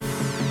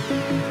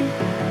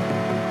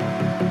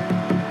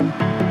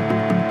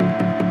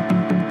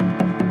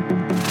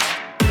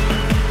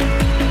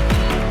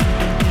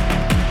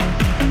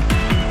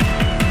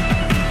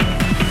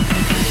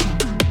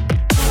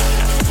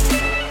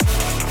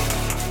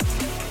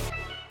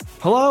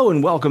Hello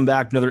and welcome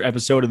back to another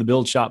episode of the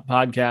Build Shop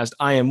podcast.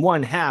 I am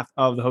one half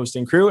of the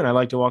hosting crew, and I'd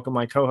like to welcome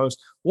my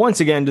co-host once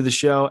again to the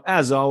show.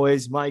 As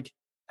always, Mike,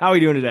 how are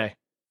you doing today?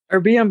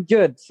 RB, I'm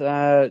good.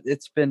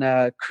 It's been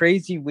a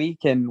crazy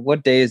week, and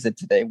what day is it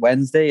today?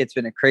 Wednesday. It's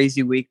been a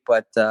crazy week,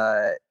 but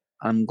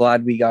I'm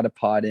glad we got a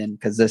pod in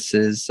because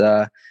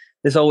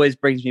this always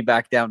brings me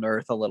back down to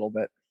earth a little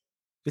bit.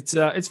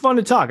 It's fun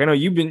to talk. I know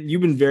you've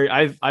been very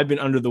I've been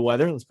under the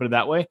weather. Let's put it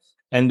that way.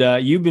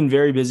 And you've been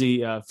very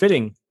busy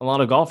fitting a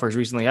lot of golfers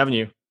recently, haven't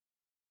you?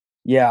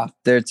 Yeah,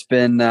 there's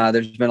been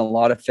a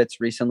lot of fits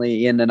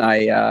recently. Ian and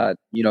I,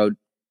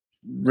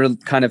 really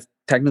kind of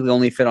technically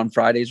only fit on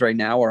Fridays right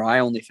now, or I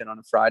only fit on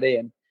a Friday.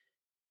 And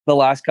the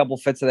last couple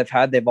fits that I've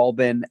had, they've all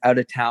been out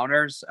of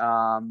towners,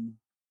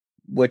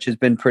 which has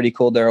been pretty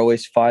cool. They're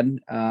always fun.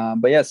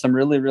 But yeah, some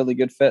really, really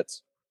good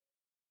fits.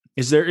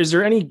 Is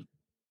there any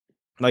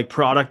like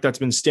product that's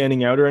been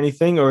standing out or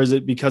anything, or is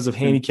it because of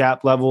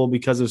handicap level,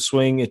 because of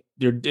swing?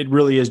 It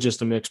really is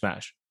just a mix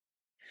match.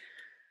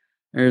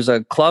 There's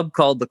a club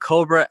called the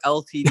Cobra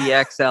LTD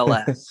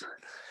XLS,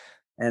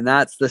 and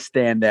that's the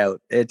standout.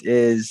 It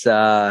is,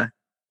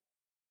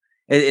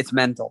 it's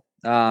mental.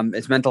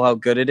 It's mental how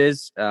good it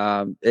is.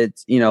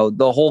 It's,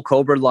 the whole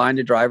Cobra line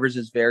of drivers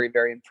is very,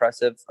 very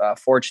impressive.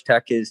 Forge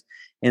Tech is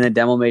in the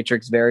demo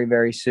matrix very,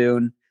 very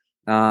soon.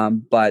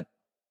 But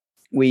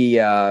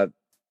we,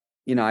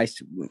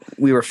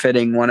 we were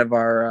fitting one of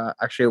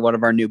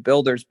our new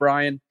builders,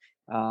 Brian.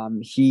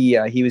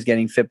 He was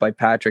getting fit by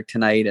Patrick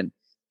tonight, and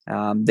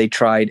they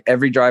tried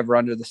every driver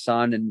under the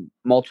sun and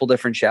multiple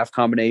different shaft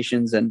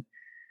combinations. And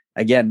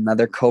again,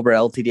 another Cobra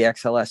LTD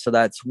XLS. So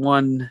that's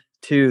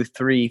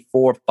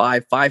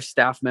 5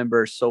 staff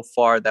members so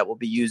far that will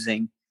be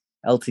using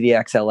LTD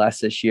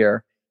XLS this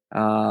year.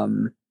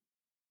 I've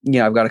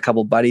got a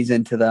couple buddies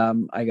into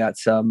them. I got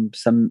some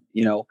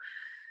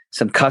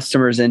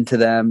customers into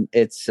them.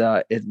 It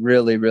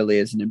really, really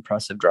is an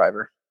impressive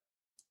driver.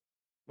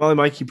 Well,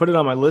 Mike, you put it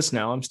on my list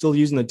now. I'm still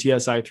using the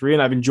TSI 3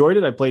 and I've enjoyed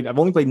it. I've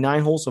only played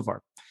 9 holes so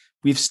far.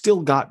 We've still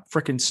got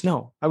freaking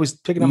snow. I was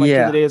picking up my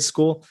kid today at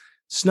school.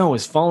 Snow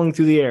is falling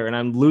through the air and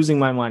I'm losing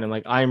my mind. I'm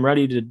like, I'm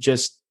ready to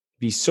just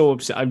be so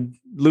upset. I'm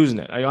losing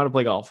it. I ought to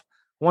play golf.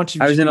 I want you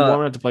to be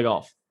warm enough to play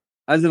golf.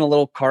 I was in a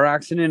little car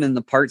accident and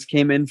the parts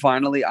came in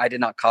finally. I did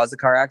not cause the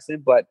car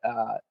accident, but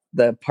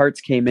the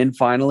parts came in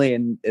finally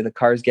and the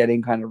car's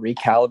getting kind of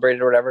recalibrated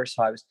or whatever.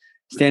 So I was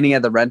standing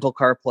at the rental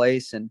car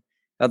place and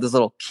got this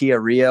little Kia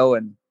Rio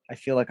and I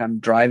feel like I'm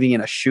driving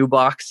in a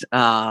shoebox.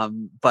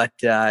 But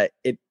the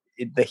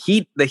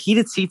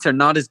heated seats are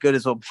not as good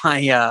as what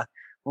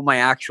my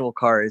actual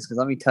car is. Cause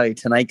let me tell you,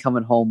 tonight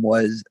coming home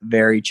was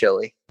very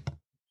chilly.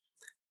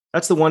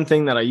 That's the one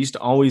thing that I used to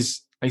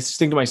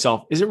think to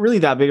myself, is it really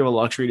that big of a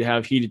luxury to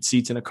have heated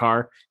seats in a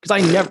car? Because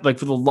I never,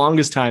 for the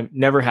longest time,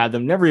 never had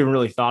them, never even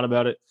really thought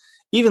about it.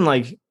 Even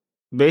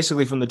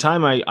basically from the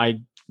time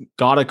I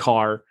got a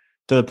car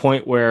to the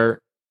point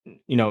where,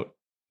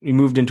 we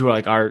moved into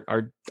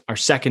our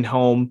second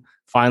home,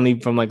 finally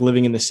from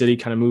living in the city,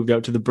 kind of moved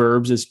out to the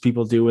burbs as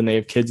people do when they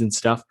have kids and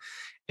stuff,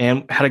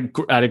 and had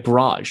a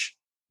garage.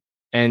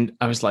 And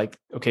I was like,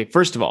 okay,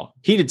 first of all,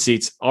 heated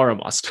seats are a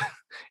must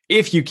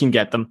if you can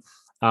get them.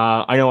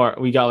 I know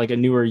we got a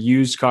newer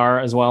used car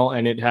as well,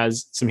 and it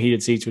has some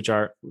heated seats, which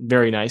are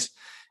very nice.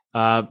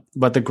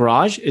 But the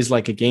garage is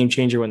like a game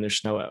changer when there's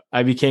snow out.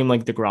 I became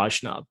like the garage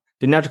snob.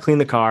 Didn't have to clean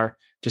the car.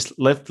 Just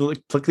click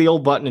the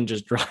old button and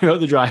just drive out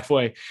the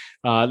driveway.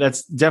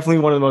 That's definitely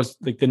one of the most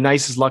the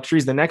nicest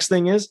luxuries. The next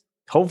thing is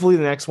hopefully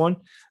the next one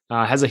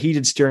has a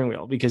heated steering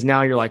wheel, because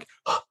now you're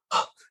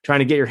trying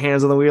to get your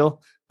hands on the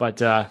wheel. But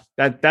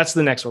that's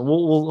the next one.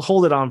 We'll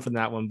hold it on for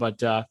that one.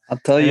 But I'll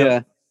tell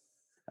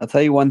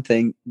you one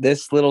thing.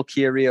 This little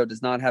Kia Rio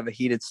does not have a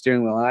heated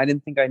steering wheel, and I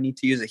didn't think I need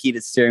to use a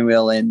heated steering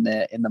wheel in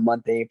the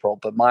month of April.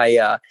 But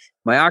my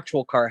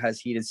actual car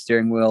has heated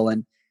steering wheel,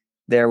 and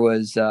there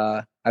was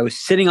I was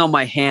sitting on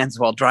my hands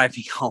while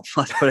driving home.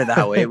 Let's put it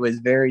that way. It was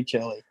very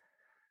chilly.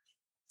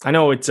 I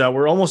know it's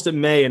we're almost at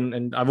May,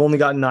 and I've only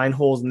got 9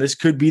 holes, and this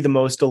could be the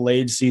most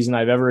delayed season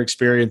I've ever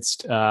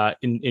experienced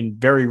in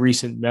very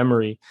recent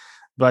memory.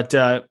 But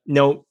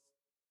no.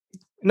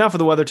 Enough of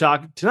the weather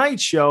talk.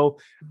 Tonight's show,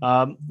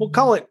 we'll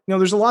call it,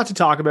 there's a lot to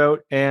talk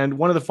about. And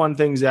one of the fun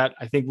things that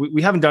I think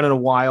we haven't done in a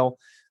while,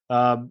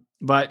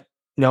 but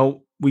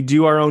we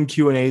do our own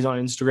Q&As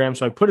on Instagram.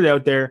 So I put it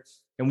out there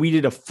and we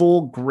did a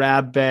full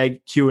grab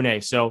bag Q&A.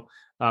 So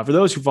for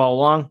those who follow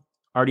along,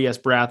 RDS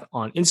Brath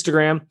on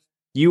Instagram,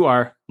 you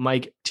are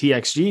Mike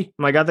TXG.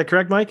 Am I got that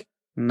correct, Mike?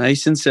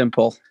 Nice and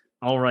simple.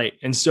 All right.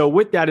 And so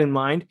with that in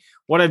mind,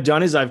 what I've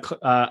done is I've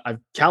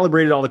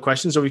calibrated all the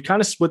questions. So we've kind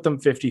of split them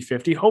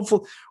 50-50.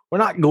 Hopefully we're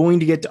not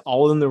going to get to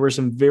all of them. There were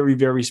some very,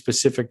 very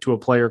specific to a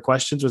player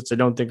questions, which I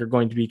don't think are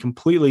going to be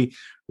completely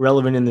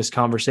relevant in this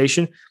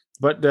conversation.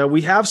 But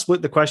we have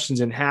split the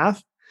questions in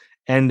half,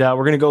 and we're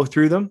going to go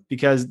through them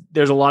because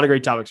there's a lot of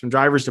great topics, from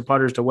drivers to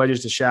putters to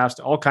wedges to shafts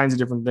to all kinds of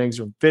different things,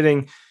 from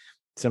fitting,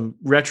 some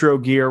retro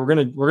gear. We're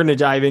going to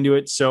dive into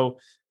it. So,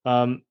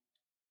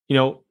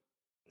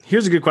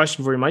 Here's a good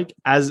question for you, Mike.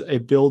 As a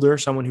builder,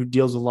 someone who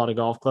deals with a lot of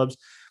golf clubs,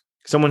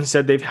 someone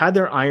said they've had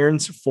their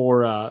irons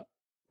for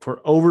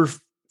over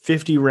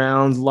 50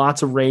 rounds,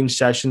 lots of range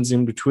sessions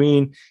in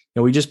between.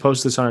 And we just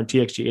posted this on our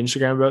TXG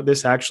Instagram about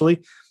this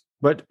actually.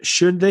 But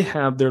should they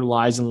have their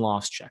lies and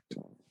lofts checked?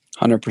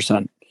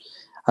 100%.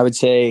 I would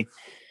say,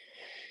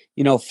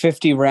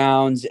 50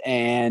 rounds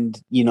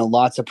and,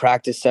 lots of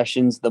practice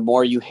sessions. The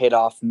more you hit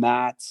off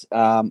mats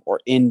or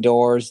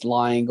indoors,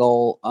 lie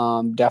angle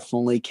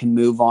definitely can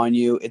move on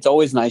you. It's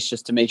always nice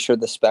just to make sure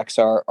the specs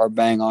are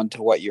bang on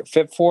to what you're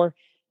fit for.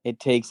 It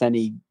takes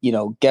any,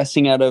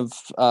 guessing out of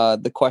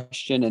the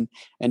question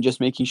and just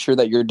making sure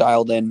that you're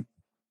dialed in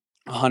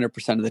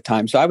 100% of the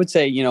time. So I would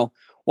say,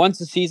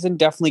 once a season,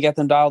 definitely get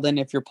them dialed in.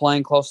 If you're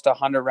playing close to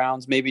 100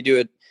 rounds, maybe do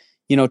it,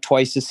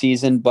 twice a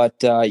season. But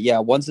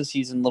once a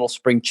season, little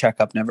spring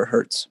checkup never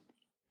hurts.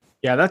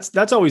 Yeah,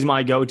 that's always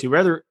my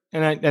go-to.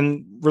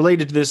 And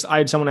related to this, I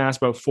had someone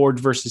ask about Forge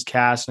versus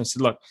Cast, and I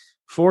said, look,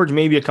 Forge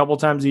maybe a couple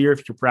times a year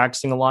if you're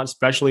practicing a lot,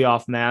 especially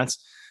off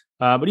mats.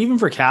 But even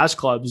for Cast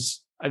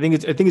clubs, I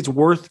think it's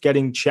worth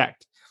getting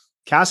checked.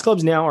 Cast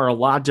clubs now are a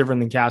lot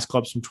different than Cast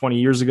clubs from 20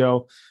 years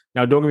ago.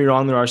 Now, don't get me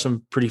wrong, there are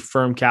some pretty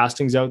firm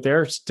castings out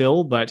there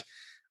still, but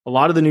a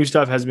lot of the new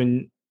stuff has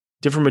been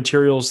different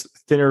materials,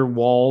 thinner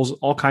walls,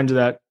 all kinds of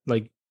that,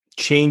 like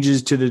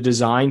changes to the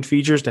design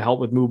features to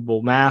help with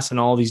movable mass and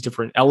all these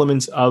different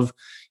elements of,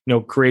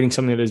 creating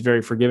something that is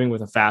very forgiving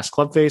with a fast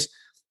club face.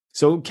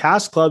 So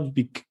Cast clubs,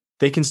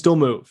 they can still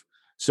move.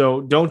 So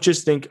don't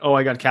just think, oh,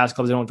 I got Cast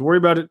clubs, I don't have to worry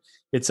about it.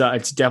 It's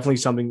definitely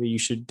something that you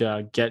should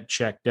get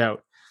checked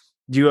out.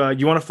 Do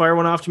you want to fire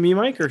one off to me,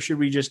 Mike, or should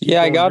we just?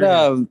 Yeah, I got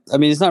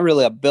it's not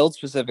really a build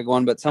specific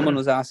one, but someone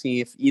was asking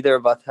if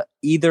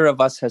either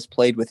of us has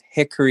played with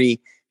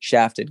hickory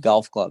shafted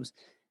golf clubs.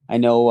 I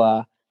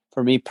know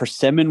for me,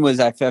 persimmon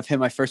I've hit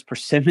my first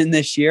persimmon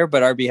this year,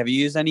 but RB, have you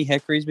used any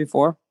hickories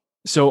before?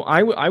 So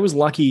I was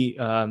lucky.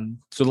 I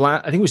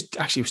think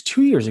it was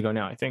 2 years ago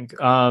now. I think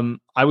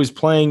I was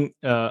playing.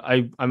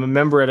 I'm a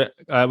member at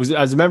I was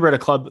as a member at a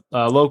club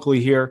locally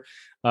here.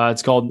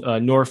 It's called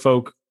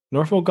Norfolk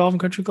Golf and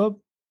Country Club,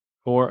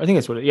 or I think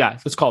that's what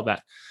let's call it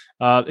that.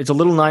 It's a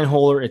little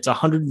 9-holer. It's a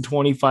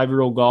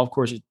 125-year-old golf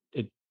course.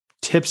 It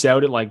tips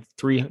out at like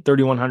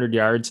 3,100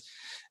 yards,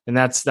 and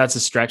that's a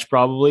stretch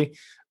probably.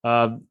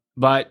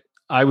 But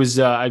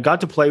I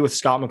got to play with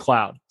Scott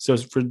McLeod. So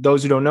for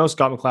those who don't know,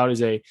 Scott McLeod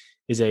is a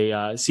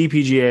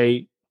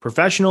CPGA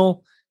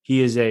professional.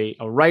 He is a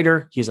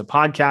writer. He is a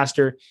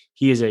podcaster.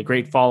 He is a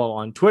great follow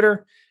on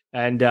Twitter,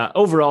 and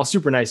overall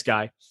super nice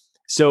guy.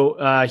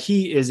 So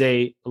he is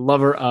a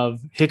lover of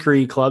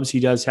hickory clubs. He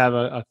does have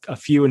a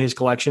few in his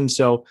collection.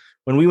 So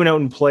when we went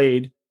out and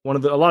played, a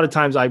lot of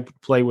times I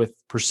play with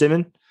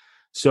persimmon.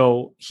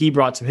 So he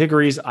brought some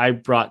hickories. I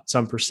brought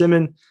some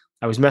persimmon.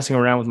 I was messing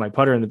around with my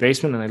putter in the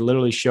basement, and I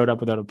literally showed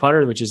up without a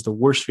putter, which is the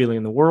worst feeling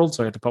in the world.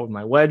 So I had to putt with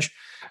my wedge.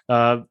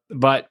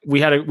 But we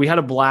had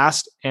a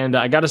blast, and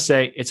I got to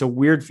say it's a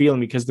weird feeling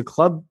because the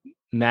club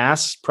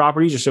mass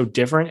properties are so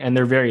different, and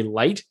they're very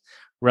light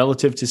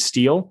relative to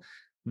steel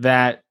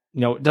that.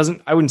 It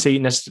doesn't, I wouldn't say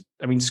necessarily,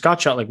 I mean, Scott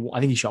shot I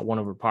think he shot 1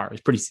 over par.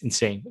 It's pretty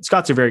insane.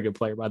 Scott's a very good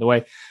player, by the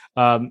way.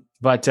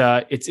 But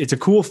it's a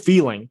cool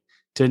feeling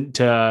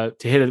to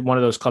hit one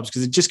of those clubs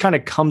because it just kind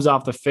of comes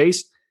off the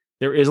face.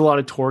 There is a lot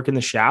of torque in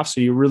the shaft. So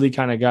you really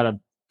kind of got to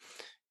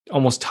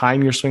almost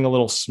time your swing a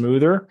little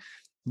smoother.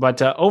 But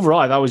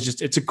overall, I thought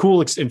it's a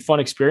cool and fun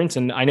experience.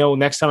 And I know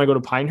next time I go to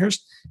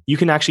Pinehurst, you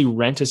can actually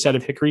rent a set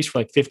of hickories for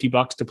like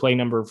 $50 to play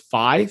number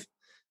 5.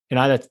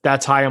 And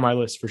that's high on my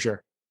list for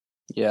sure.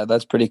 Yeah,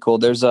 that's pretty cool.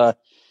 There's a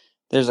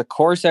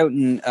course out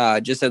in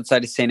just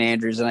outside of St.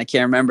 Andrews, and I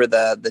can't remember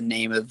the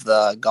name of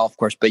the golf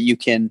course, but you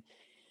can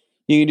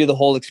do the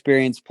whole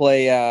experience,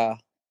 play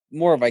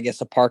more of, I guess,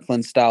 a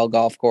Parkland style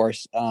golf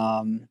course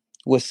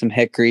with some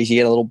hickories. You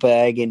get a little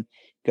bag and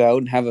go out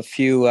and have a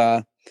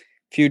few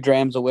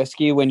drams of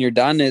whiskey. When you're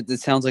done, it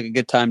sounds like a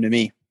good time to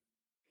me.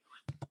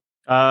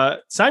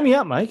 Sign me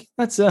up, Mike.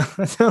 That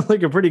sounds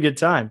like a pretty good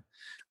time.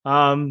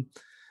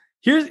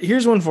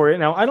 Here's one for you.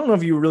 Now, I don't know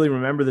if you really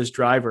remember this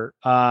driver.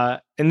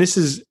 And this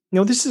is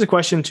a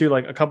question to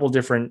like a couple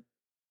different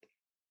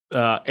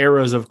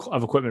eras of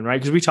equipment, right?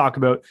 Because we talk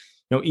about,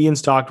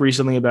 Ian's talked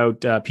recently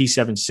about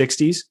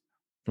P760s,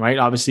 right?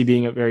 Obviously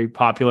being a very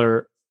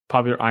popular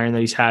iron that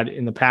he's had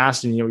in the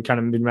past. And, we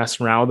kind of been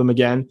messing around with them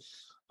again.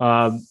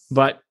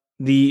 But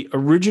the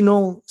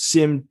original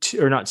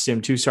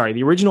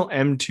the original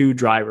M2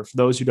 driver, for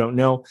those who don't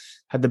know,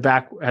 had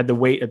the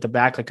weight at the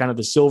back, like kind of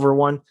the silver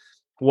one,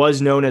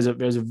 was known as a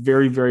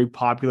very, very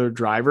popular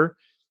driver.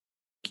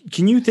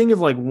 Can you think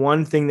of like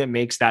one thing that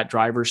makes that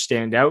driver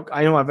stand out?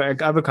 I know I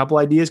have a couple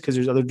ideas because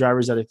there's other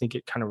drivers that I think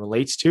it kind of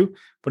relates to,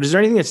 but is there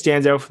anything that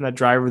stands out from that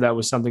driver that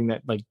was something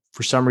that like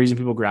for some reason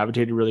people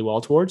gravitated really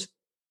well towards?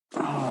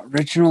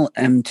 Original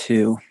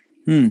M2.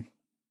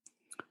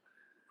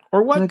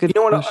 Or what,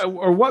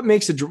 or what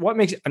makes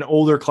an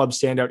older club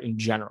stand out in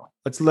general?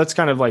 Let's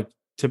kind of like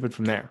tip it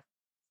from there.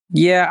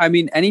 Yeah. I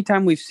mean,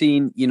 anytime we've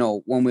seen,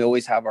 when we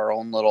always have our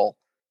own little,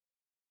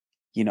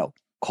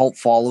 cult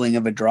following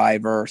of a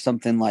driver or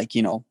something like,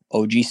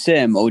 OG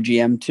Sim,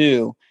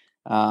 OGM2,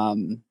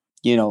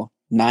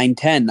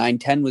 910.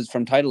 910 was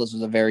from Titleist,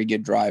 was a very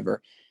good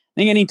driver. I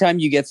think anytime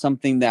you get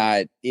something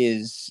that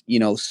is,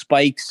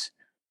 spikes,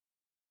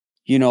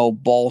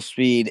 ball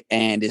speed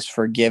and is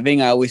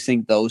forgiving, I always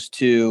think those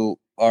two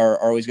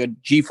are always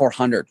good.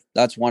 G400,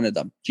 that's one of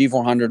them.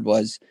 G400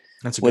 was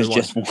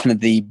just one of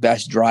the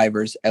best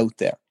drivers out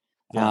there.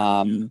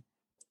 Yeah.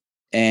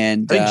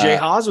 And I think Jay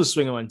Haas was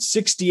swinging one.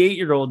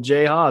 68-year-old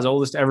Jay Haas,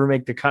 oldest to ever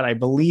make the cut. I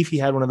believe he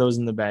had one of those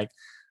in the bag.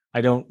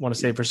 I don't want to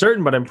say for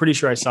certain, but I'm pretty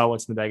sure I saw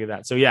what's in the bag of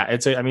that. So yeah,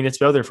 it's been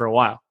out there for a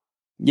while.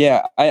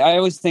 Yeah, I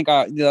always think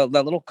that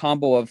little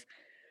combo of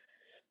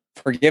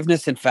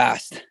forgiveness and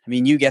fast. I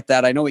mean, you get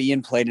that. I know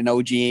Ian played an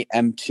OG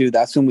M2.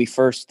 That's when we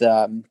first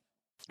opened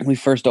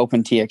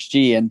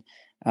TXG,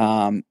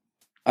 and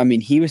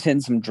he was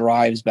hitting some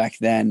drives back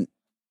then.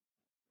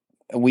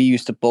 We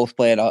used to both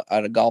play at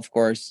a golf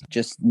course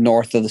just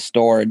north of the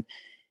store, and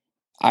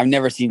I've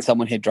never seen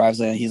someone hit drives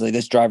like that. He's like,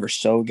 this driver's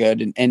so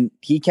good, and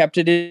he kept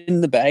it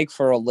in the bag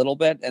for a little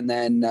bit, and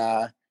then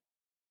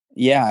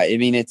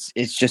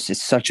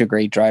it's such a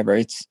great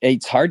driver.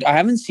 It's hard. I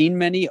haven't seen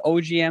many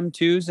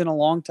OGM2s in a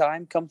long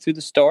time come through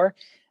the store.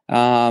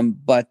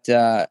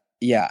 That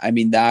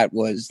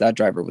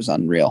driver was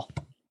unreal.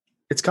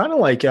 It's kind of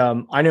like,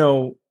 I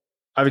know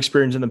I've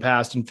experienced in the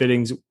past in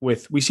fittings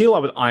we see a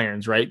lot with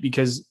irons, right?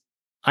 Because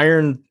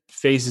iron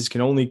faces can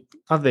only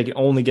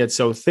get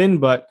so thin,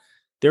 but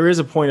there is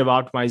a point of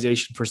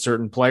optimization for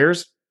certain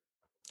players.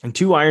 And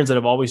two irons that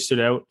have always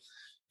stood out,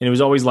 and it was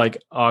always like,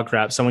 oh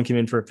crap, someone came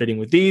in for a fitting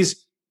with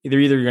these.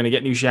 They're either going to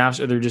get new shafts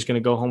or they're just going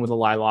to go home with a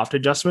lie loft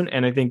adjustment.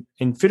 And I think,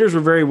 and fitters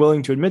were very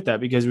willing to admit that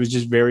because it was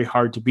just very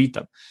hard to beat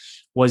them.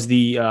 Was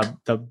the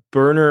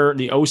burner,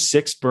 the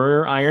 06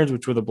 burner irons,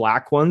 which were the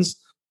black ones,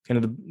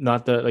 kind of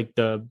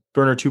the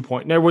burner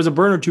 2.0. There was a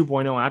burner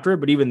 2.0 after it,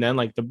 but even then,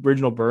 like the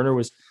original burner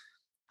was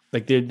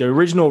like the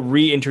original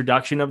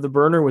reintroduction of the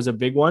burner was a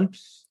big one.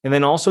 And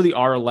then also the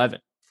R11.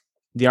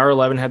 The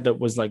R11 had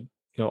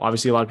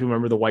obviously a lot of people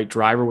remember the white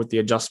driver with the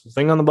adjustable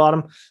thing on the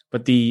bottom,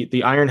 but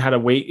the iron had a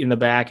weight in the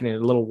back and a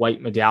little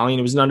white medallion.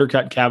 It was an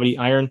undercut cavity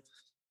iron,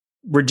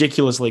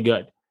 ridiculously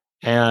good.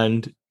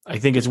 And I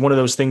think it's one of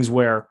those things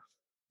where,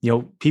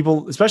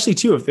 people, especially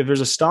too, if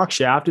there's a stock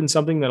shaft in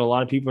something that a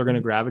lot of people are going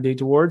to gravitate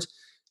towards,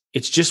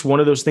 it's just one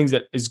of those things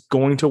that is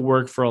going to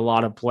work for a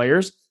lot of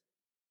players.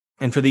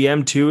 And for the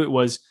M2, it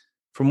was,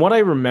 from what I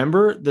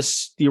remember,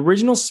 the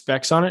original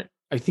specs on it,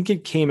 I think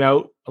it came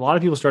out, a lot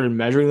of people started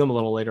measuring them a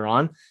little later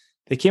on.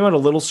 They came out a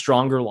little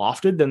stronger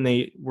lofted than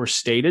they were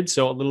stated.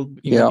 So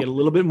get a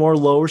little bit more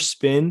lower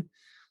spin.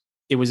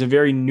 It was a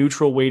very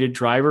neutral weighted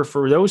driver.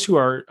 For those who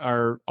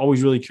are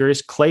always really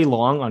curious, Clay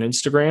Long on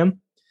Instagram,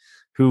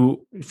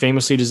 who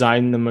famously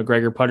designed the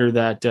McGregor putter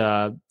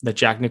that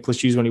Jack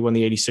Nicklaus used when he won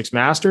the 86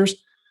 Masters.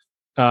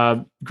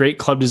 Great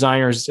club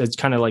designer, has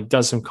kind of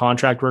does some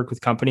contract work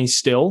with companies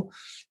still.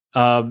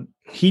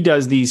 He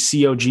does these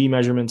COG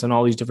measurements on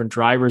all these different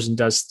drivers and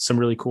does some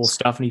really cool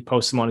stuff. And he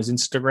posts them on his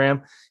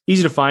Instagram.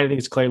 Easy to find. I think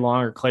it's Clay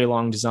Long or Clay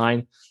Long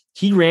Design.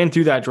 He ran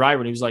through that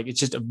driver and he was like,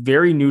 it's just a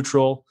very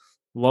neutral,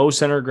 low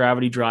center of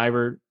gravity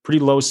driver, pretty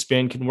low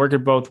spin, can work it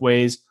both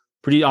ways,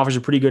 offers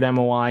a pretty good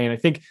MOI. And I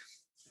think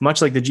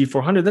much like the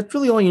G400, that's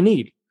really all you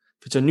need.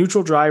 If it's a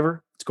neutral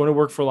driver, it's going to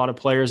work for a lot of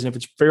players. And if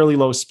it's fairly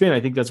low spin, I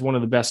think that's one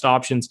of the best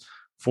options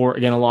for,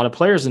 again, a lot of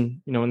players.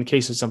 And, in the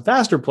case of some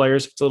faster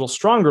players, if it's a little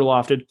stronger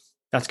lofted,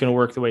 that's going to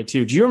work the way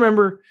too. Do you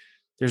remember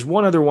there's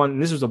one other one,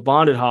 and this was a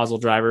bonded hosel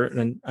driver,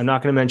 and I'm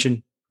not going to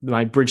mention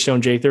my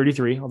Bridgestone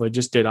J33, although I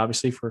just did,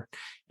 obviously,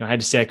 I had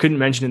to say I couldn't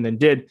mention it and then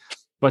did,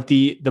 but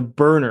the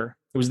burner,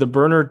 it was the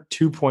burner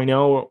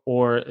 2.0,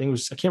 or I think it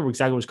was, I can't remember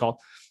exactly what it was called,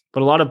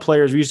 but a lot of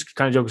players, we used to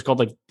kind of joke, it's called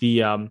like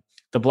the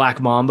Black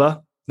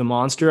Mamba, the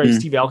monster.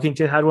 Steve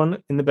Elkington had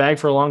one in the bag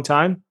for a long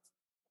time.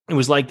 It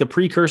was like the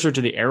precursor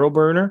to the Aero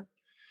burner,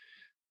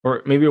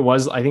 or maybe it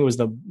was, I think it was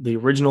the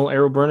original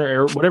Aero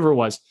burner, whatever it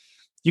was.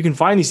 You can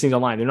find these things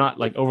online. They're not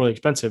like overly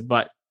expensive,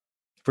 but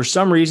for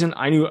some reason,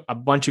 I knew a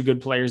bunch of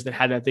good players that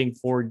had that thing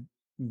for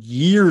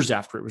years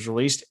after it was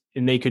released,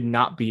 and they could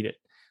not beat it.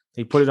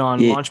 They put it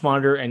on Launch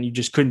Monitor, and you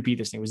just couldn't beat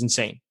this thing. It was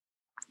insane.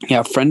 Yeah,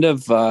 a friend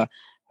of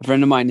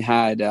mine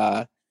had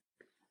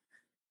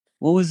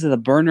what was it? The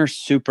burner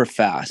super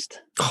fast.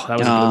 Oh, that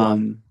was a good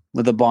one.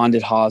 With a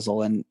bonded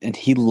hosel, and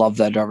he loved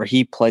that driver.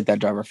 He played that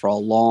driver for a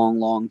long,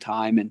 long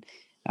time, and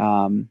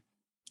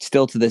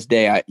still to this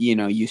day,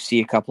 you see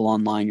a couple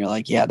online. You're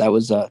like, yeah, that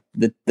was the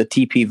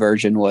TP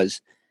version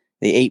was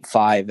the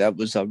 8.5. That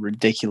was a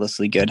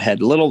ridiculously good head.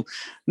 I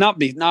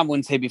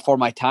wouldn't say before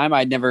my time.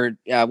 I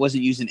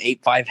wasn't using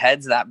 8.5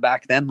 heads that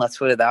back then. Let's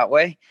put it that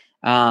way.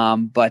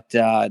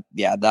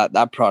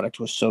 That product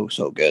was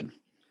so good.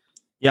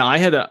 Yeah,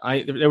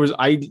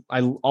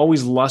 I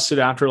always lusted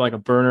after like a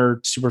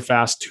burner super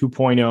fast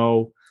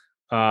 2.0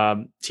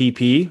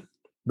 TP,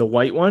 the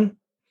white one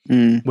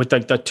with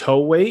like the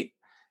toe weight.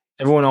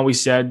 Everyone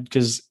always said,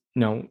 because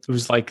it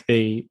was like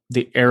the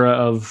era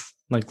of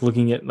like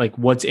looking at like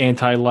what's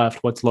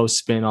anti-left, what's low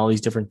spin, all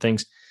these different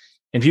things.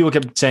 And people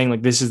kept saying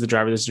like, this is the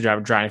driver, this is the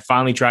driver, trying. I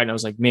finally tried, and I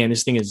was like, man,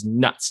 this thing is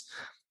nuts.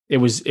 It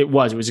was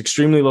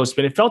extremely low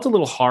spin. It felt a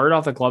little hard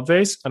off the club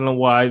face. I don't know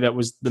why that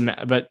was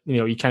but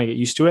you kind of get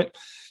used to it.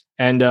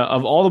 And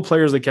of all the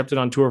players that kept it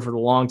on tour for a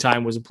long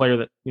time, was a player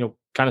that,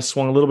 kind of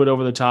swung a little bit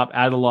over the top,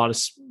 added a lot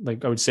of,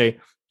 like, I would say,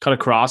 cut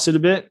across it a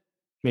bit,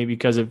 maybe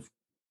because of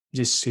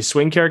just his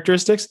swing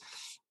characteristics,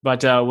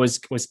 but was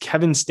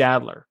Kevin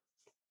Stadler.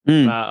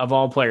 Of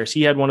all players.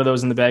 He had one of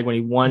those in the bag when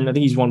he won. I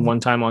think he's won one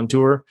time on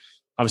tour.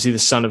 Obviously the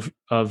son of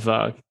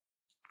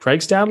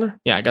Craig Stadler.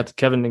 Yeah, I got the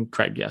Kevin and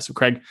Craig. Yeah. So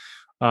Craig,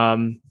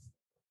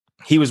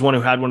 he was one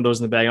who had one of those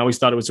in the bag. I always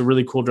thought it was a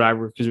really cool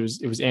driver because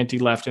it was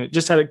anti-left and it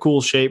just had a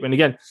cool shape. And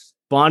again,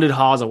 bonded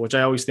hosel, which I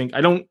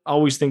don't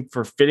always think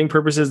for fitting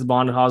purposes, the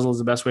bonded hosel is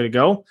the best way to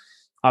go,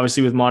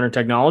 obviously with modern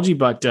technology,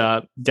 but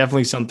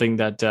definitely something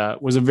that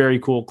was a very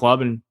cool club.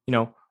 And,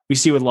 we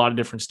see with a lot of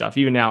different stuff,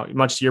 even now,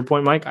 much to your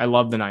point, Mike, I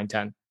love the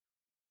 910.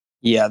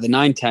 Yeah. The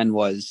 910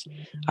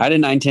 I had a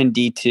 910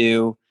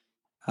 D2.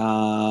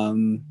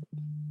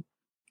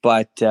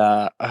 But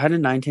I had a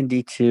 910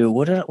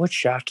 D2. What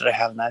shaft did I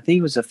have in that? I think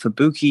it was a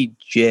Fubuki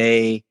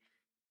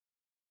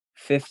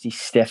J50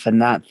 stiff,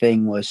 and that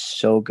thing was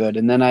so good.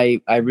 And then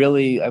I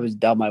was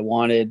dumb. I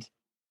wanted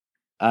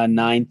a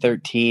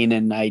 913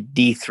 and I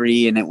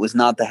D3, and it was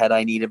not the head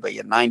I needed, but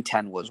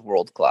 910 was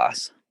world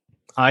class.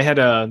 I had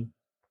a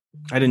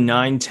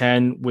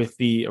 910 with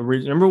the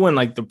original. Remember when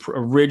like the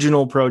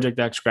original Project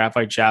X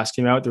graphite shafts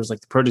came out? There was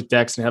like the Project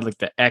X and it had like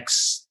the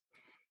X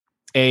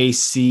A,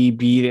 C,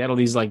 B. They had all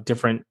these like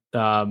different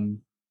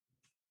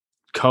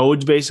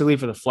codes basically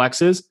for the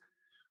flexes.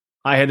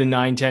 I had a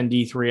 910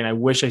 D3 and I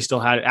wish I still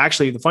had it.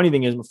 Actually, the funny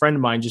thing is, a friend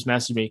of mine just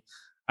messaged me.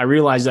 I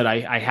realized that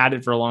I had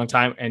it for a long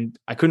time and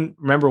I couldn't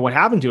remember what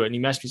happened to it. And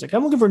he messaged me. He's like,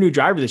 I'm looking for a new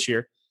driver this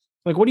year.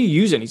 I'm like, what are you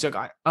using? He's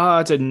like,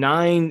 it's a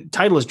 9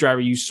 Titleist driver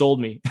you sold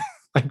me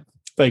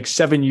like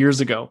 7 years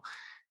ago.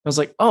 I was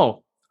like,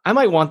 oh, I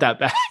might want that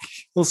back.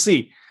 We'll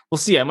see.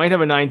 I might have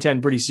a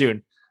 910 pretty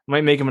soon. I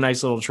might make him a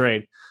nice little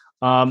trade.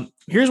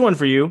 Here's one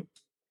for you,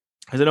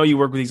 because I know you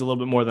work with these a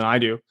little bit more than I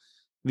do.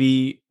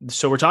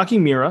 So we're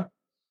talking Mira,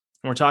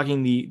 and we're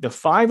talking the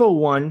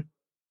 501,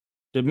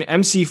 the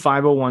MC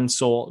 501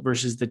 sole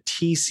versus the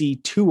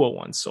TC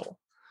 201 sole.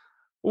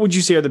 What would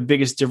you say are the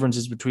biggest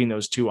differences between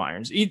those two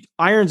irons?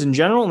 Irons in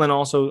general, and then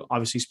also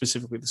obviously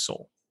specifically the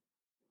sole.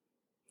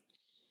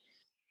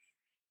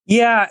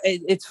 Yeah,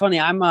 it's funny.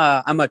 I'm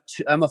a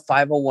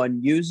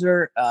 501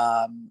 user.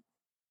 I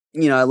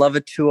love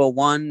a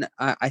 201.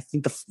 I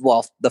think the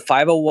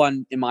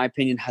 501, in my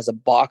opinion, has a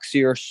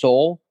boxier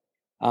sole.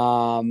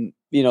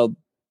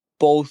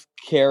 Both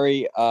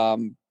carry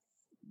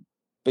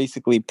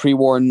basically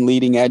pre-worn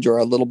leading edge or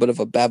a little bit of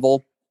a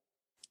bevel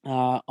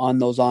on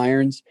those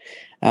irons.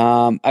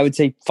 I would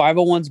say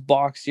 501's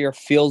boxier,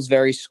 feels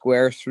very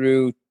square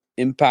through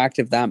impact,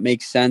 if that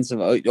makes sense.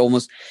 It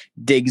almost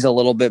digs a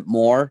little bit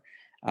more.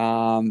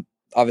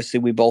 Obviously,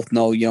 we both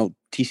know,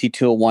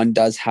 TC201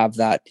 does have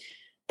that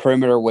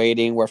perimeter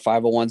weighting where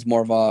 501's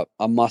more of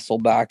a muscle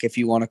back, if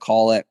you want to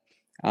call it.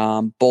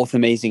 Both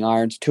amazing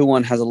irons.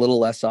 201 has a little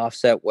less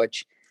offset,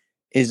 which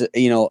is,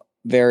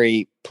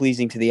 very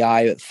pleasing to the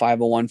eye.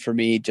 501 for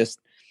me, just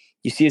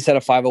you see a set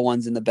of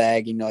 501s in the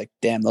bag and you're like,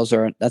 damn,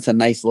 that's a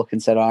nice looking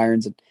set of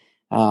irons. And,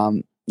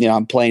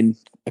 I'm playing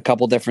a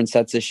couple different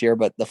sets this year,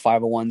 but the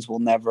 501s will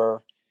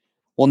never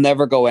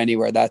go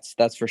anywhere.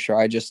 That's for sure.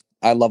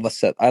 I love a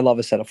set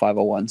of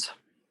 501s.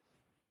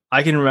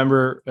 I can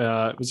remember,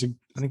 it was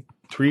I think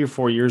 3 or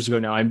 4 years ago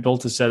now, I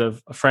built a set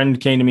of, a friend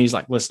came to me. He's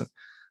like, listen,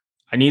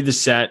 I need the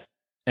set.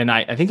 And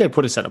I think I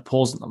put a set of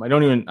pulls in them.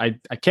 I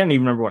can't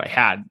even remember what I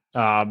had.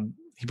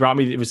 He brought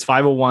me, it was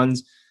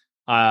 501s.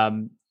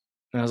 And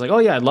I was like, oh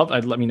yeah, I'd love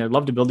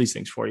to build these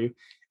things for you,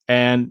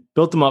 and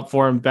built them up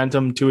for him, bent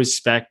them to his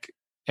spec.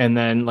 And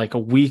then like a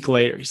week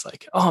later, he's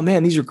like, oh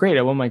man, these are great.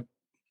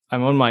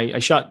 I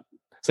shot.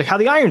 It's like, how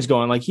the iron's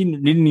going? Like he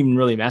didn't even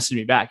really message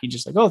me back. He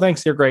just like, oh,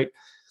 thanks. They're great.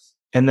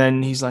 And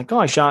then he's like, oh,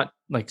 I shot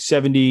like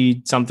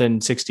 70 something,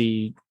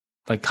 60,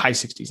 like high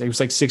 60s. It was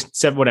like 6,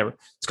 7, whatever.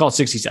 It's called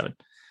 67.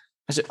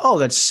 I said, oh,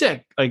 that's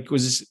sick. Like,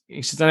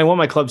 he said, then I want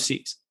my club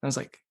C's. I was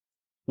like,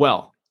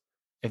 well,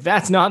 if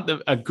that's not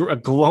a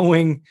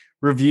glowing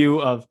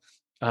review of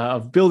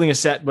building a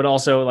set, but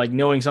also like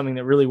knowing something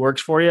that really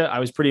works for you, I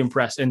was pretty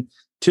impressed. And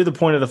to the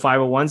point of the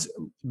 501s,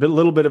 a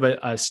little bit of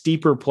a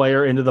steeper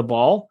player into the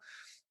ball.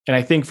 And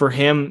I think for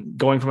him,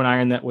 going from an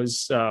iron that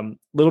was a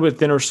little bit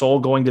thinner sole,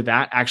 going to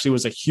that actually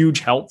was a huge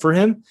help for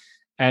him.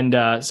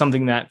 And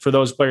something that for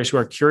those players who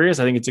are curious,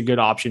 I think it's a good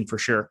option for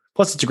sure.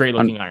 Plus, it's a great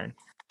looking iron.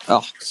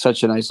 Oh,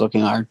 such a nice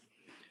looking iron.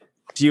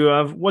 Do you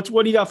have what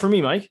do you got for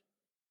me, Mike?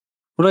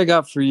 What I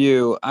got for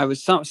you,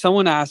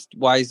 someone asked,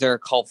 why is there a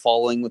cult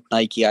following with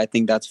Nike? I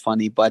think that's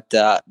funny, but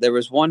there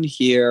was one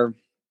here,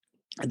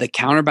 the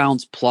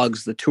counterbalance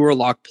plugs, the tour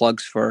lock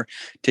plugs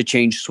to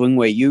change swing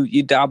weight.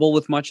 You dabble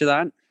with much of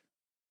that?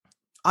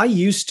 I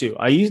used to.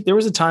 There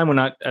was a time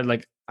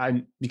when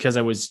because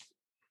I was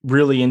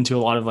really into a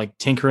lot of like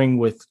tinkering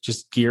with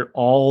just gear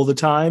all the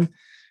time.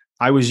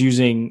 I was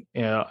using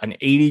an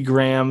 80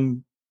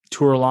 gram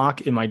tour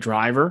lock in my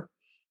driver.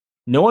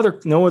 No other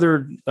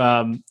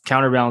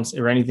counterbalance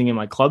or anything in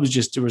my clubs.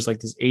 Just there was like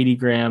this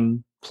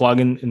 80-gram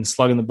plug and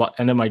slug in the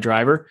end of my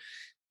driver.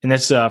 And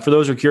that's for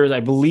those who are curious, I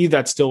believe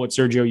that's still what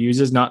Sergio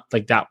uses, not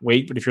like that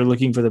weight. But if you're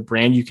looking for the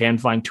brand, you can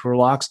find tour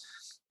locks.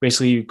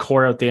 Basically, you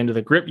core out the end of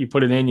the grip, you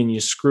put it in, and you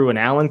screw an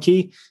Allen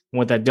key. And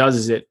what that does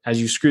is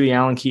as you screw the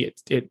Allen key,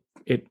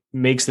 it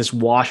makes this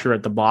washer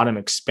at the bottom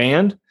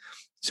expand,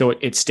 so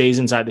it stays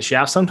inside the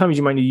shaft. Sometimes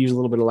you might need to use a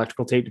little bit of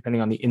electrical tape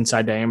depending on the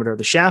inside diameter of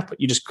the shaft,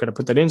 but you just kind of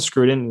put that in,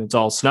 screw it in, and it's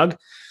all snug.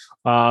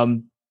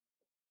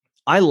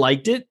 I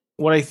liked it.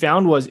 What I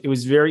found was it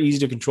was very easy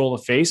to control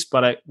the face,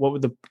 but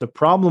the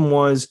problem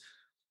was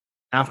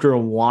after a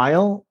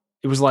while,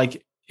 it was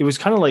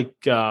kind of like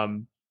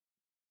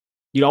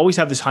you'd always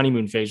have this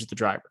honeymoon phase with the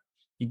driver.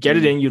 You get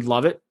it in, you'd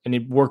love it, and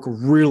it'd work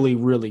really,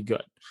 really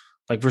good.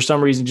 Like for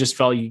some reason, just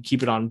felt you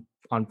keep it on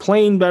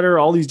plane better,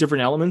 all these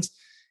different elements.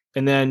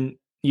 And then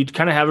you'd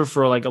kind of have it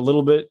for like a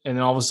little bit. And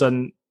then all of a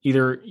sudden,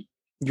 either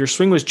your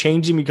swing was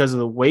changing because of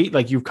the weight,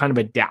 like you've kind of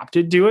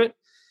adapted to it,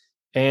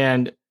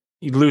 and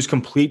you'd lose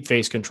complete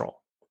face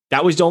control.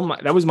 That was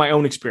my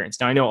own experience.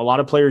 Now I know a lot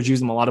of players use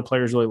them. A lot of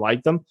players really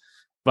like them,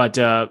 but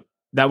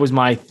that was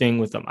my thing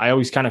with them. I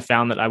always kind of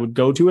found that I would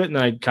go to it and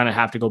then I'd kind of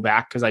have to go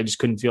back because I just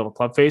couldn't feel the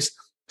club face.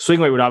 Swing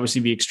weight would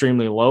obviously be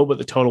extremely low, but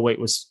the total weight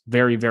was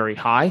very, very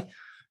high.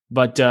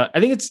 But I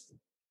think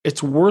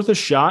it's worth a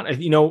shot.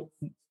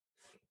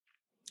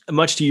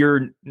 Much to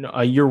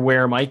your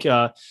wear, Mike,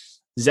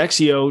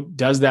 Zexio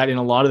does that in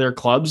a lot of their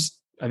clubs.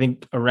 I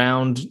think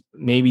around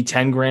maybe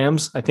 10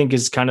 grams, I think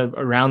is kind of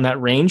around that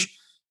range.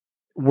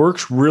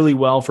 Works really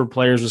well for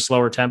players with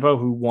slower tempo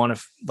who want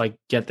to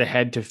get the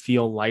head to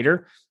feel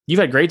lighter. You've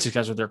had great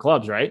success with their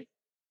clubs, right?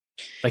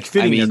 Like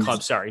fitting their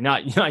clubs. Sorry,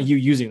 not you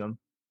using them.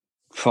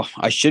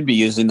 I should be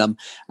using them.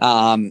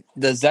 The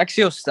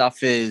Zexio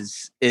stuff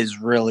is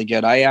really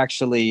good. I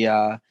actually,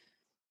 for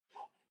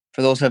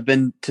those who have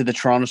been to the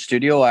Toronto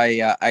studio,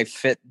 I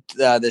fit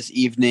this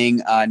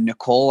evening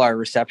Nicole, our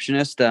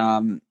receptionist,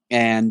 and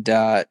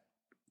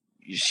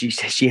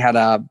she had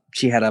a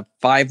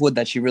 5-wood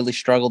that she really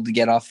struggled to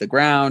get off the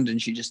ground,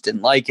 and she just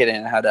didn't like it,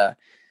 and it had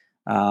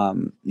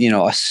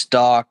a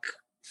stock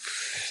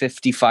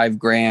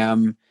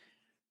 55-gram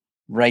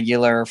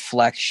regular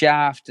flex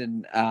shaft,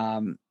 and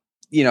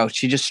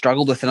she just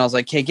struggled with it. And I was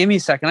like, hey, give me a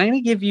second. I'm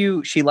going to give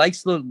you, she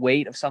likes the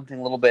weight of something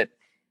a little bit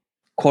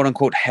quote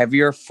unquote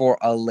heavier for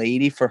a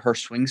lady for her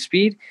swing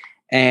speed.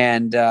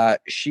 And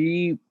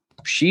she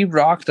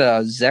rocked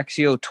a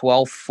Zexio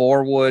 12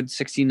 4-wood,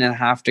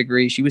 16.5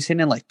 degrees. She was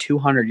hitting like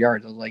 200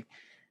 yards. I was like,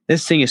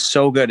 this thing is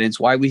so good. And it's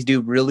why we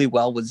do really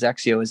well with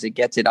Zexio is it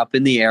gets it up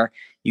in the air.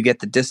 You get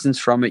the distance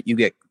from it. You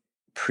get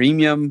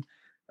premium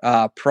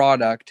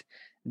product.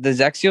 The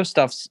Zexio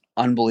stuff's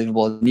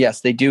unbelievable.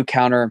 Yes, they do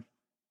counterback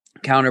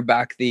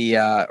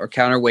or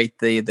counterweight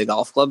the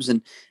golf clubs.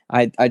 And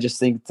I just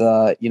think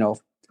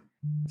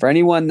for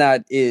anyone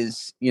that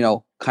is,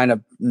 kind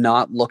of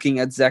not looking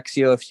at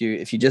Zexio,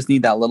 if you just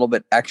need that little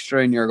bit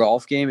extra in your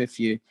golf game, if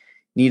you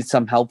need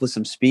some help with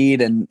some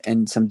speed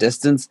and some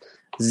distance,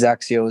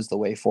 Zexio is the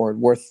way forward.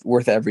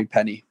 Worth every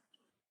penny.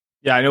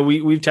 Yeah, I know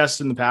we've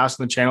tested in the past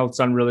on the channel. It's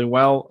done really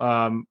well.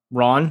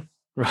 Ron,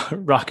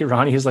 Rocket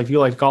Ronnie, as you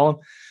like to call him,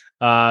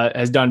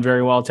 has done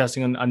very well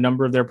testing a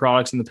number of their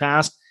products in the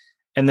past.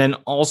 And then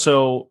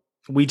also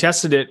we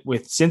tested it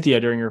with Cynthia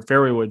during her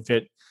fairway wood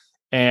fit,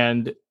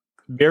 and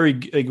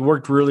it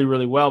worked really,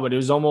 really well. But it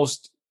was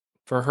almost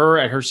for her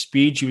at her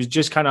speed, she was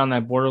just kind of on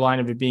that borderline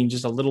of it being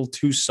just a little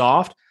too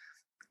soft.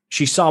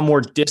 She saw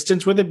more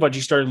distance with it, but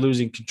she started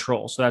losing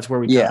control. So that's where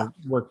we kind of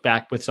worked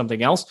back with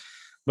something else.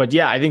 But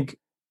yeah, I think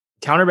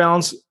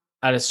counterbalance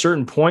at a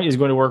certain point is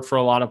going to work for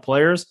a lot of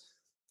players.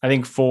 I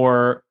think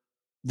for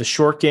the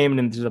short game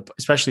and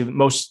especially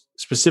most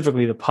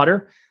specifically the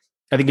putter,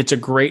 I think it's a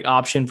great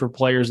option for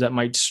players that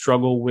might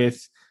struggle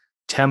with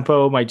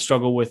tempo, might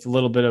struggle with a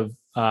little bit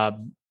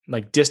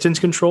of distance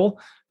control.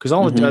 Because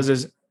all it does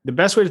is, the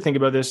best way to think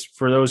about this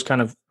for those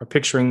kind of are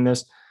picturing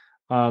this,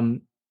 I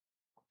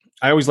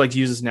always like to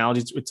use this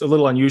analogy. It's a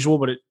little unusual,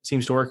 but it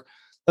seems to work.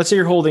 Let's say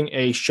you're holding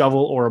a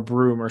shovel or a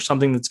broom or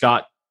something that's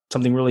got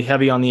something really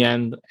heavy on the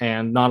end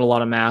and not a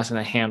lot of mass and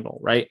a handle,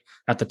 right,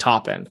 at the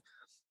top end.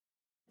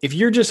 If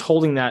you're just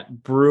holding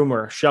that broom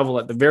or shovel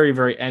at the very,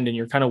 very end and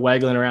you're kind of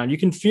waggling around, you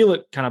can feel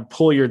it kind of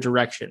pull your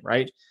direction,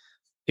 right?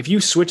 If you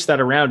switch that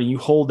around and you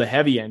hold the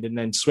heavy end and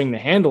then swing the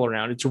handle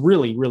around, it's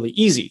really, really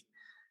easy.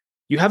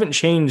 You haven't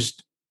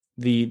changed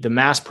the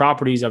mass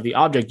properties of the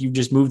object. You've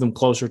just moved them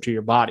closer to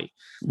your body.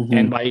 Mm-hmm.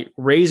 And by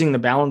raising the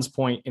balance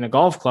point in a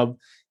golf club,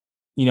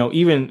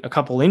 even a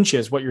couple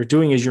inches, what you're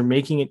doing is you're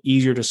making it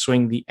easier to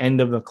swing the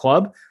end of the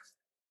club.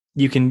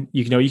 You can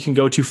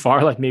go too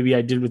far, like maybe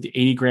I did with the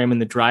 80-gram in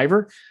the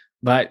driver,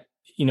 but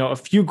a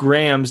few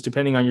grams,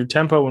 depending on your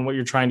tempo and what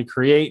you're trying to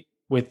create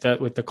with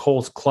the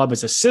Coles club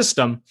as a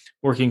system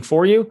working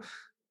for you,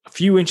 a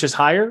few inches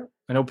higher.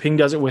 I know Ping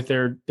does it with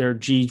their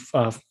G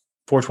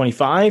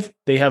 425.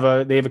 They have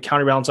a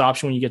counterbalance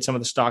option when you get some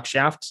of the stock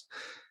shafts.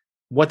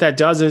 What that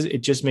does is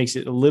it just makes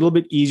it a little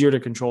bit easier to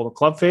control the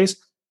club face.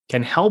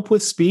 can help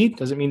with speed.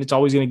 Doesn't mean it's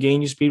always going to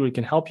gain you speed, but it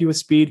can help you with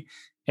speed.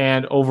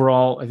 And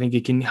overall, I think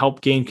it can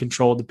help gain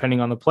control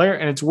depending on the player.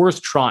 And it's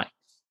worth trying.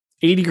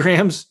 80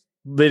 grams,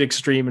 bit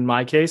extreme in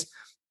my case,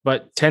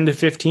 but 10 to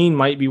 15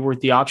 might be worth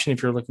the option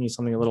if you're looking at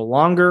something a little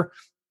longer,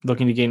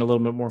 looking to gain a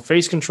little bit more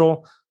face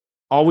control.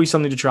 Always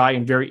something to try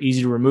and very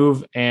easy to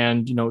remove.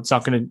 And, it's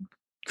not going to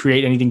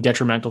create anything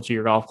detrimental to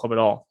your golf club at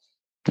all.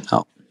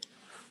 No.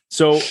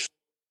 So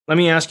let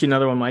me ask you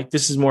another one, Mike.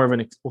 This is more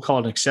of we'll call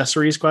it an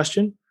accessories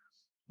question.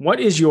 What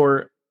is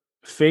your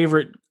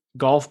favorite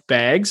golf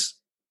bags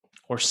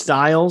or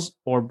styles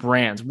or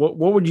brands? What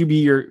would you be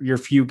your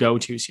few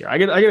go-tos here? I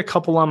get a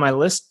couple on my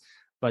list,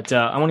 but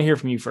I want to hear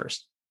from you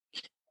first.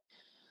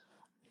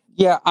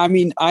 Yeah, I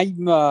mean,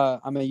 I'm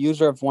a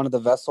user of one of the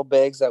Vessel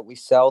bags that we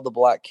sell, the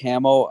black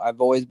camo.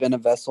 I've always been a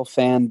Vessel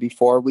fan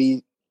before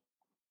we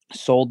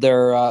sold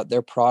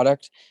their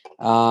product.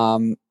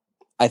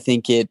 I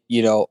think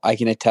I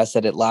can attest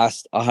that it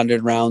lasts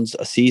 100 rounds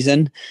a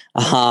season.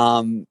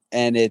 And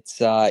it's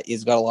got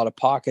a lot of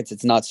pockets.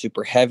 It's not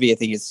super heavy. I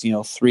think it's,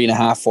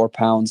 3.5, 4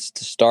 pounds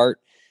to start.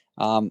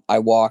 I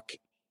walk,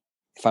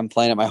 if I'm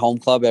playing at my home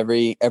club,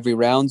 every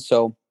round.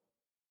 So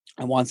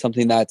I want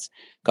something that's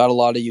got a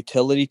lot of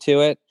utility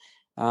to it.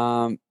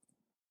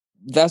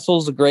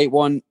 Vessel's a great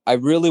one. I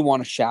really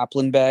want a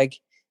Chaplin bag.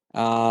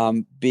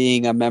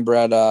 Being a member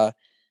at a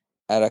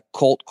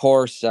Colt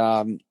course,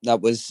 that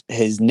was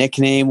his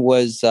nickname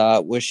was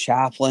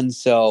Chaplin.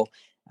 So,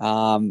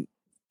 getting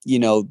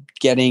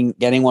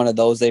one of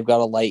those, they've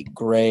got a light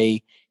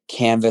gray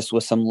canvas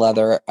with some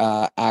leather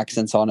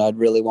accents on it. I'd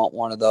really want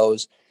one of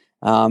those.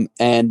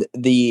 And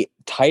the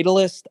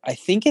Titleist, I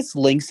think it's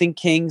Lynx and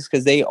Kings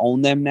because they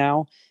own them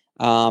now.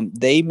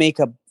 They make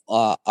a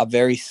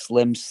very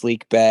slim,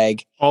 sleek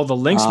bag. Oh, the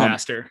Lynx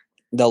Master.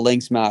 The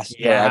Lynx Master.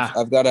 Yeah.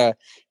 I've got a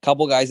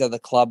couple guys at the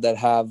club that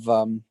have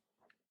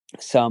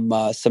some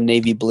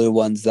navy blue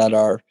ones that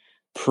are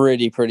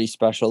pretty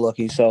special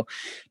looking. So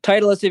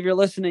Titleist, if you're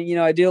listening,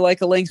 I do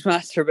like a Lynx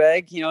Master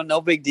bag,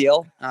 no big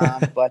deal.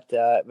 But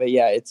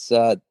yeah, it's,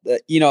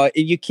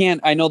 you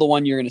can't, I know the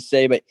one you're going to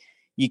say, but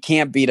you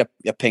can't beat a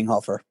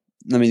Pinghoffer.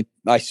 I mean,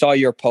 I saw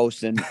your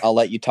post and I'll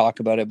let you talk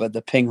about it, but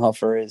the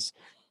Pinghoffer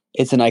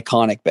it's an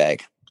iconic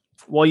bag.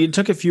 Well, you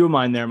took a few of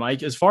mine there,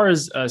 Mike. As far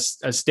as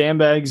stand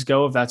bags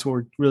go, if that's what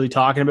we're really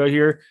talking about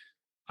here,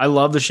 I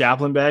love the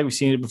Chaplin bag. We've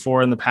seen it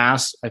before in the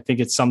past. I think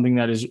it's something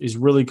that is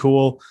really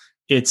cool.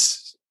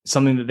 It's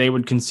something that they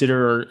would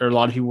consider, or a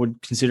lot of people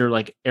would consider,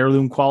 like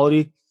heirloom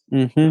quality.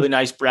 Mm-hmm. Really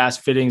nice brass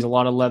fittings, a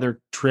lot of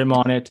leather trim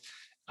on it.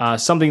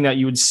 Something that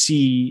you would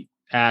see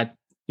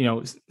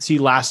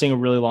lasting a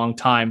really long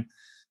time.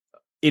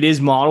 It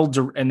is modeled,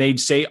 and they'd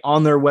say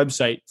on their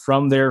website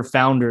from their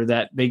founder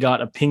that they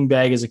got a ping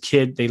bag as a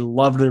kid. They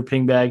loved their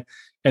ping bag,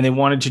 and they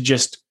wanted to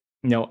just,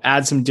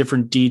 add some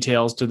different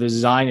details to the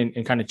design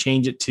and kind of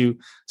change it to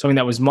something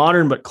that was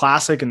modern but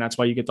classic. And that's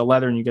why you get the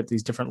leather and you get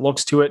these different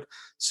looks to it.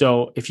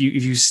 So if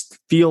you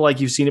feel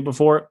like you've seen it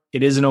before,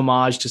 it is an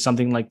homage to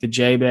something like the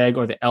J bag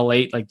or the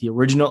L8, like the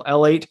original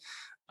L8.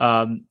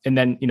 And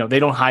then, they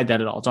don't hide that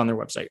at all. It's on their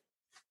website.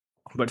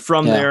 But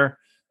from there,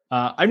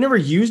 I've never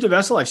used a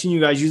Vessel. I've seen you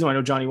guys use them. I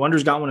know Johnny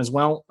Wonder's got one as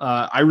well.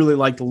 I really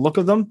like the look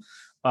of them.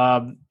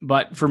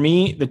 But for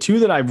me, the two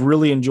that I've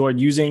really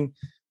enjoyed using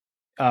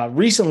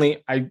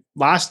recently,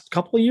 last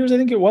couple of years, I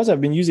think it was,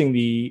 I've been using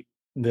the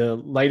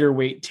lighter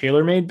weight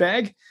TaylorMade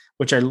bag,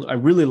 which I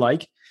really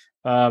like.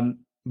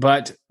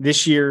 But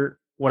this year,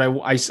 what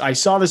I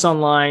saw this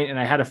online, and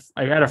I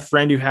had a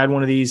friend who had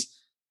one of these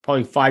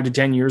probably 5 to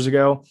 10 years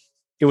ago.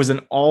 It was an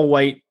all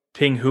white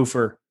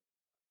Pinghoffer.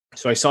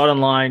 So I saw it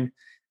online,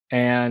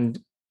 and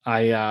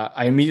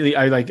I immediately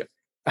I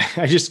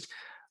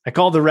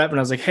called the rep and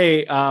I was like,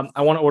 hey,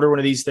 I want to order one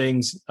of these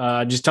things.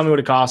 Just tell me what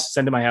it costs.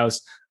 Send it to my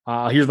house.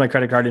 Here's my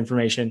credit card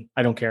information.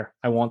 I don't care.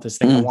 I want this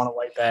thing. I want a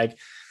white bag.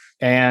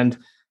 And,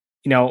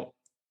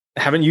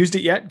 haven't used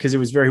it yet because it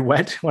was very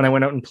wet when I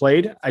went out and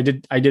played. I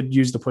did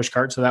use the push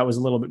cart, so that was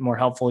a little bit more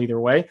helpful either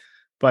way.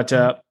 But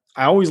I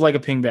always like a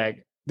ping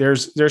bag. There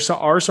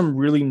are some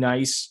really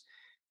nice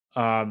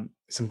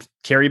some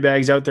carry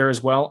bags out there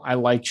as well. I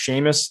like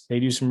Seamus. They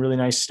do some really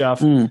nice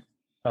stuff.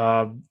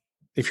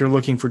 If you're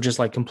looking for just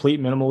like complete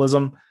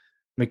minimalism,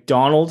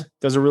 McDonald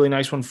does a really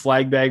nice one,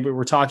 flag bag, but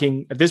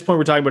at this point,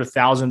 we're talking about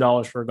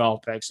 $1,000 for a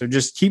golf bag. So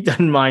just keep that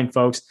in mind,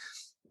 folks.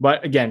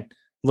 But again,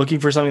 looking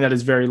for something that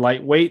is very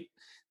lightweight.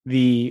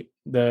 The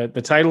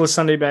Titleist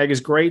Sunday bag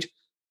is great.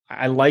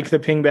 I like the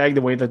ping bag,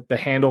 the way that the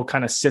handle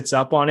kind of sits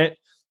up on it.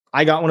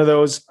 I got one of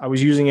those. I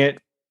was using it.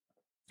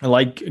 I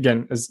like,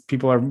 again, as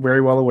people are very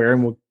well aware,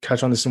 and we'll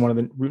touch on this in one of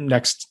the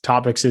next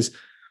topics, is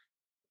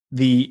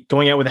the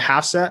going out with a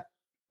half set,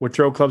 would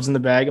throw clubs in the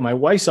bag. And my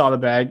wife saw the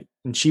bag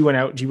and she went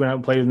out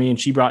and played with me,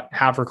 and she brought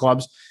half her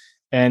clubs.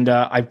 And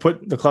I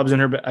put the clubs in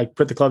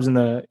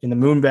the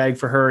moon bag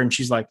for her. And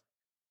she's like,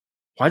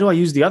 why do I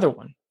use the other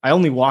one? I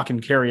only walk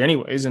and carry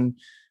anyways. And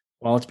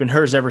well, it's been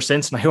hers ever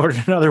since. And I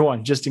ordered another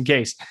one just in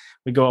case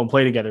we go out and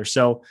play together.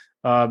 So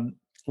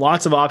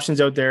lots of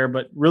options out there,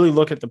 but really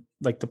look at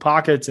the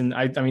pockets. And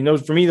I mean,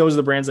 those for me, those are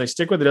the brands I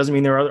stick with. It doesn't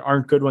mean there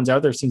aren't good ones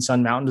out there. I've seen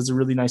Sun Mountain does a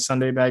really nice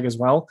Sunday bag as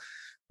well.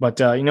 But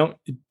some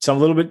a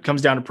little bit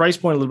comes down to price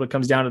point, a little bit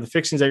comes down to the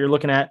fixings that you're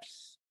looking at.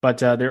 But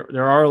there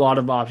are a lot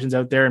of options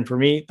out there. And for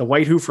me, the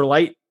White Hoofer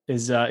Light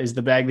is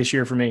the bag this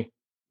year for me.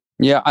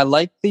 Yeah, I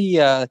like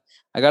the.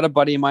 I got a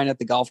buddy of mine at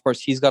the golf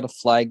course. He's got a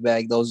flag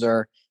bag. Those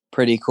are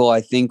pretty cool.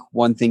 I think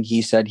one thing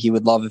he said he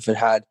would love if it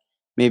had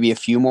maybe a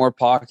few more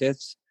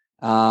pockets.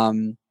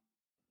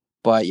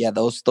 But yeah,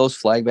 those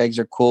flag bags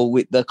are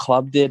cool. The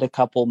club did a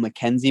couple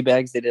Mackenzie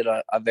bags. They did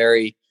a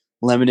very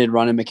limited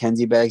run of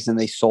Mackenzie bags, and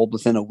they sold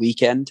within a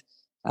weekend.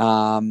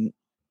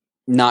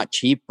 Not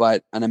cheap,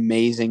 but an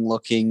amazing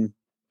looking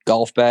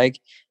golf bag.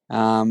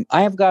 I think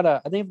I've got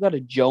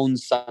a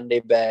Jones Sunday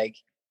bag,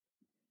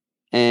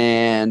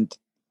 and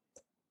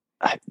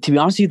to be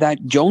honest with you,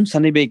 that Jones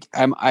Sunday bag,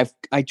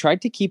 I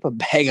tried to keep a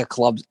bag of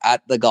clubs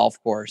at the golf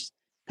course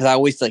because I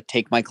always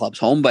take my clubs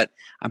home, but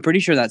I'm pretty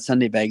sure that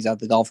Sunday bag's at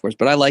the golf course.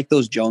 But I like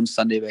those Jones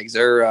Sunday bags.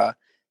 They're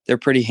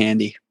pretty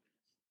handy.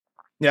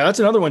 Yeah, that's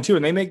another one too,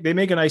 and they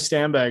make a nice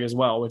stand bag as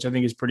well, which I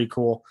think is pretty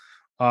cool.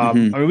 I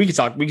mean, we could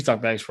talk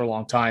bags for a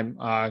long time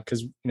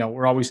because I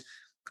always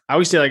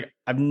say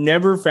I've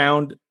never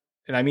found,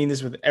 and I mean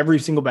this with every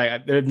single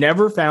bag, I've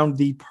never found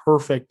the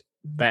perfect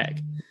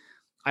bag.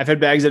 I've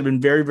had bags that have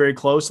been very, very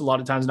close. A lot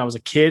of times when I was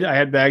a kid, I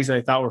had bags that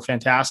I thought were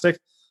fantastic.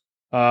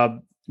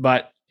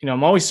 But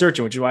I'm always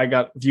searching, which is why I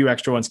got a few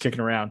extra ones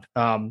kicking around.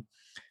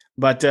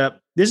 But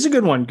this is a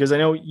good one because I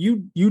know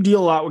you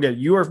deal a lot with it.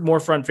 You are more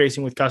front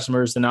facing with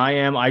customers than I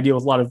am. I deal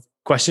with a lot of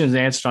questions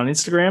and answers on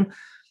Instagram.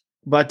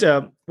 But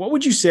what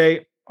would you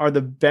say are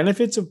the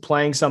benefits of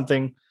playing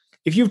something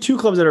if you have two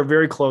clubs that are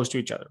very close to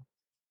each other,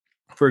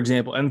 for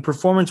example, and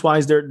performance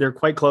wise, they're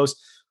quite close?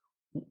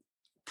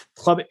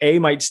 Club A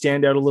might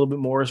stand out a little bit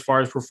more as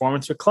far as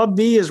performance, but Club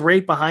B is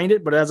right behind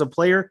it. But as a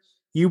player,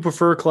 you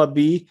prefer Club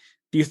B.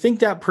 Do you think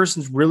that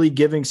person's really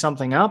giving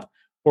something up,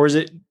 or is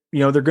it,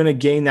 they're going to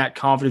gain that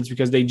confidence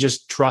because they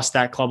just trust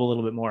that club a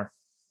little bit more?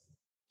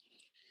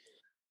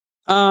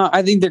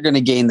 I think they're going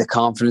to gain the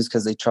confidence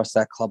because they trust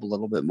that club a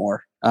little bit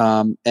more.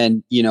 And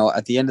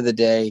at the end of the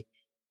day,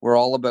 we're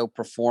all about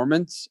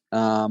performance,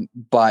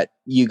 but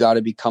you got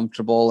to be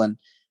comfortable. And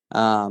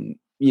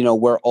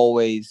we're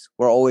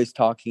always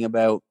talking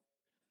about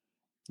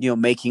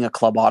making a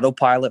club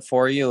autopilot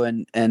for you,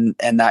 and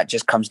that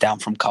just comes down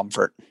from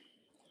comfort.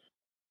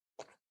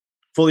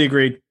 Fully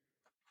agreed.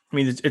 I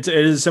mean, it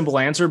is a simple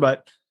answer,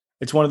 but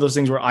it's one of those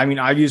things where, I mean,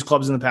 I've used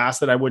clubs in the past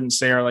that I wouldn't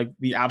say are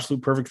the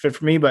absolute perfect fit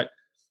for me, but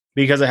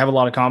because I have a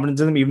lot of confidence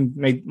in them,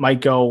 even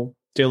might go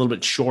a little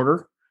bit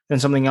shorter than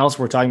something else.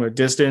 We're talking about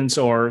distance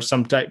or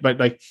some type,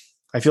 but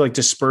I feel like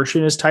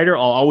dispersion is tighter.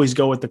 I'll always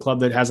go with the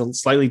club that has a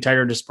slightly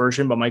tighter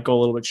dispersion, but might go a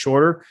little bit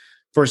shorter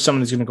for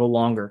someone that's going to go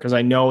longer. Cause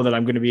I know that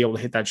I'm going to be able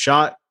to hit that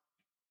shot.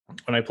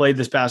 When I played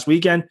this past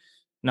weekend,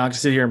 not to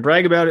sit here and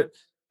brag about it.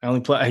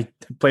 I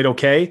played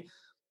okay,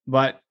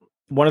 but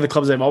one of the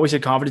clubs I've always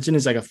had confidence in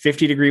is a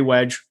 50-degree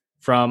wedge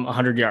from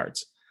 100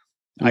 yards.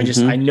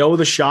 I know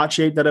the shot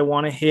shape that I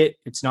want to hit.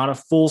 It's not a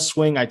full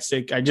swing. I'd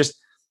say when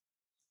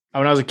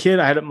I was a kid,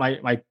 I had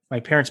my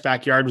parents'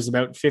 backyard was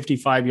about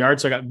 55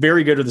 yards. So I got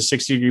very good with a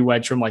 60-degree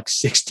wedge from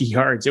 60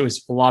 yards. It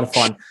was a lot of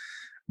fun,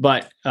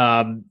 but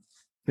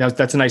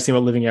that's a nice thing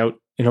about living out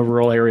in a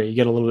rural area. You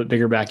get a little bit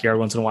bigger backyard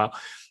once in a while,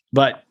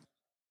 but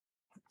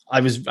I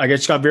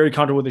just got very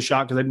comfortable with the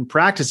shot because I didn't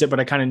practice it, but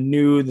I kind of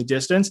knew the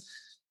distance.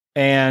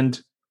 And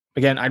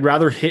again, I'd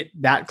rather hit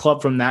that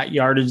club from that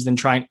yardage than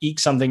try and eke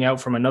something out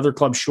from another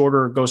club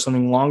shorter or go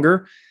something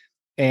longer.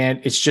 And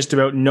it's just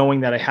about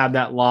knowing that I have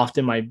that loft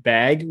in my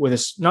bag with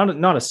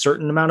not a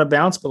certain amount of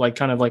bounce, but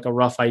kind of a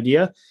rough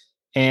idea.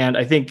 And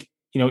I think,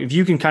 if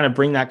you can kind of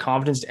bring that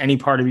confidence to any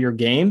part of your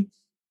game,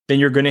 then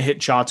you're going to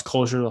hit shots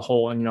closer to the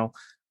hole. And, I'm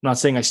not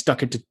saying I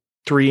stuck it to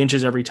 3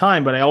 inches every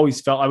time, but I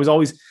always felt I was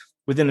always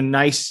within a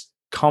nice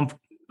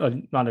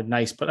not a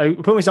nice, but I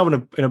put myself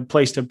in a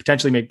place to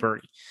potentially make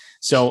birdie.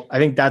 So I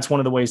think that's one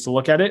of the ways to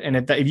look at it.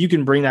 And if you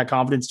can bring that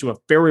confidence to a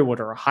fairway wood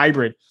or a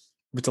hybrid,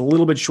 if it's a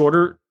little bit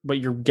shorter, but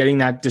you're getting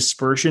that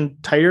dispersion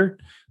tighter,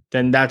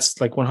 then that's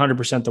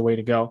 100% the way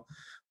to go.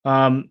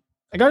 I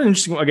got an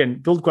interesting, again,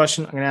 build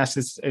question. I'm going to ask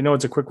this. I know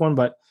it's a quick one,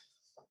 but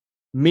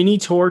mini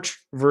torch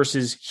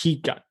versus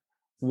heat gun.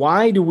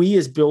 Why do we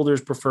as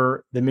builders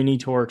prefer the mini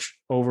torch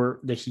over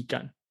the heat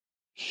gun?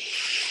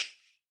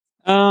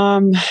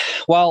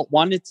 Well,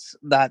 one, it's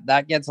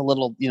that gets a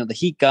little, the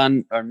heat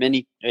gun or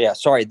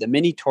the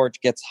mini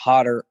torch gets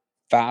hotter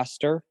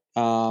faster.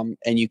 And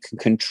you can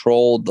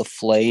control the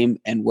flame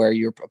and where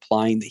you're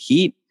applying the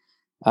heat.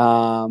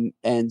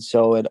 And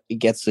so it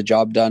gets the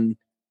job done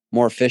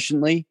more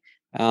efficiently.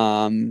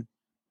 I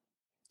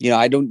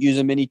don't use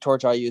a mini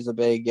torch. I use a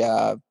big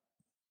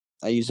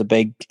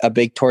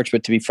torch,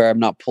 but to be fair, I'm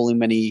not pulling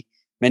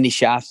many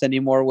shafts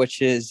anymore,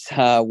 which is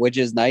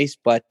nice.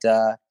 But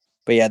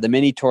yeah, the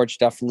mini torch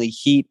definitely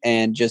heat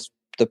and just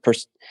the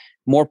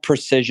more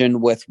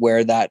precision with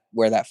where that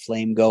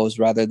flame goes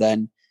rather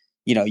than,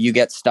 you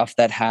get stuff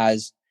that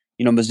has,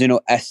 Mizuno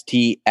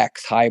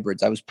STX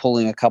hybrids. I was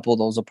pulling a couple of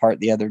those apart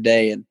the other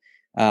day, and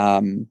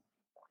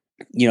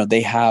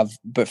they have,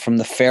 but from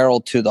the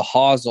ferrule to the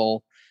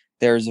hosel,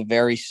 there's a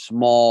very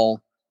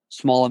small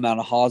amount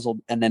of hosel,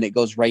 and then it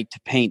goes right to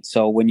paint.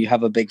 So when you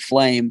have a big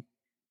flame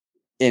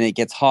and it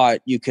gets hot,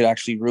 you could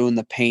actually ruin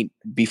the paint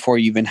before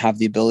you even have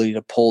the ability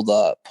to pull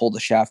the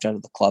shaft out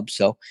of the club.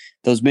 So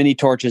those mini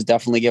torches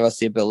definitely give us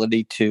the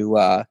ability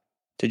to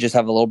just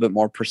have a little bit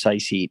more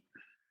precise heat.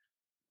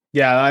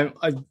 Yeah,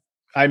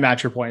 I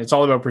match your point. It's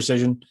all about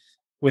precision.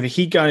 With a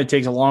heat gun, it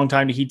takes a long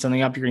time to heat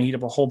something up. You're going to heat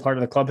up a whole part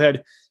of the club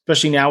head,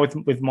 especially now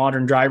with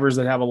modern drivers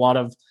that have a lot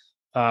of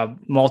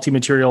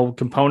multi-material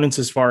components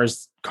as far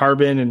as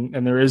carbon,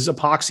 and there is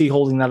epoxy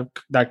holding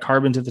that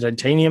carbon to the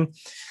titanium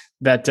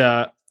that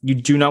you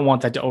do not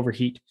want that to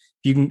overheat.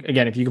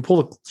 If you can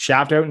pull the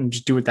shaft out and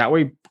just do it that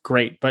way,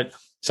 great. But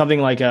something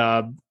like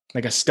a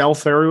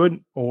Stealth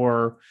Ferrowood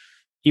or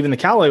even the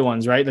Callaway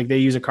ones, right? Like they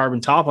use a carbon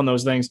top on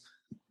those things.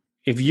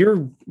 If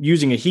you're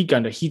using a heat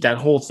gun to heat that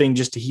whole thing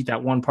just to heat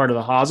that one part of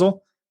the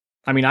hosel,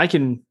 I mean,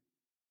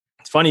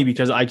 it's funny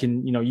because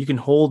you can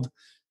hold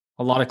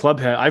a lot of club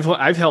head.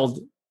 I've held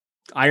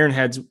iron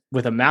heads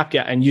with a MAP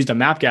gas and used a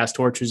MAP gas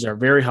torch, which are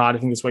very hot. I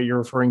think that's what you're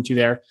referring to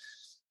there,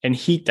 and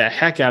heat the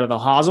heck out of the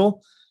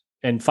hosel.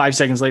 And 5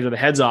 seconds later, the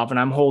head's off, and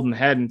I'm holding the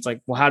head, and it's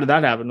like, well, how did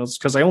that happen? It's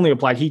because I only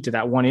applied heat to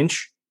that 1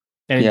 inch,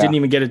 and it didn't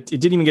even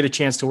get a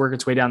chance to work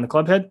its way down the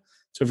club head.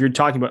 So if you're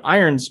talking about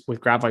irons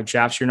with graphite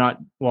shafts,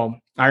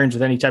 irons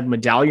with any type of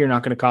medallion, you're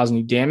not going to cause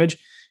any damage.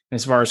 And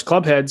as far as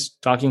club heads,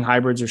 talking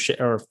hybrids or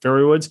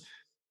ferrowoods,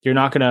 you're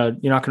not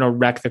gonna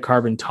wreck the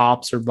carbon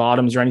tops or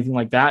bottoms or anything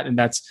like that. And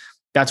that's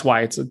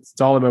why it's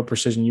all about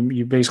precision.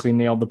 You basically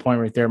nailed the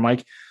point right there,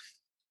 Mike.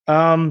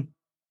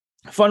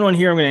 Fun one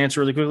here. I'm going to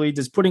answer really quickly.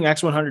 Does putting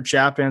X100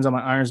 shaft bands on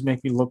my irons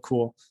make me look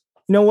cool?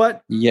 You know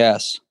what?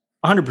 Yes,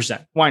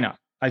 100%. Why not?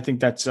 I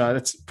think that's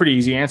a pretty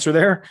easy answer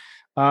there.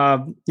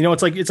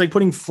 It's like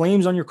putting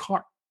flames on your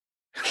car.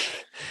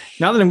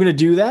 Not that I'm going to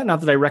do that. Not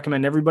that I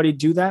recommend everybody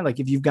do that. Like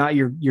if you've got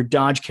your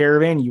Dodge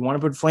Caravan, you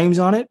want to put flames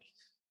on it.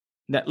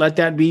 Let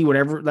that be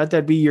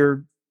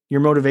your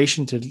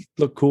motivation to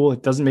look cool.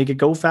 It doesn't make it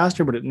go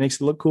faster, but it makes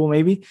it look cool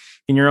maybe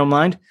in your own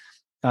mind.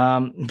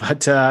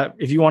 But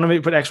if you want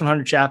to put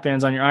X100 shaft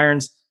bands on your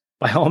irons,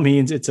 by all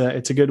means, it's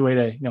a good way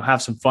to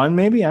have some fun.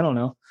 Maybe, I don't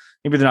know.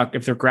 Maybe they're not,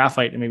 if they're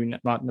graphite, maybe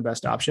not the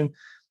best option.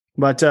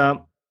 But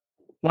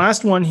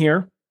last one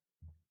here,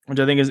 which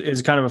I think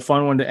is kind of a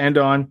fun one to end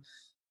on.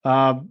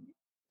 How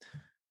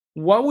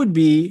would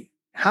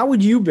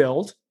you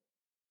build?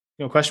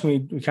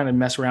 Question we kind of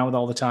mess around with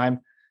all the time.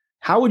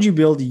 How would you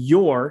build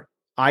your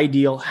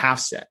ideal half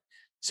set?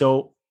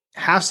 So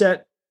half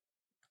set,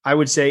 I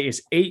would say,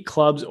 is 8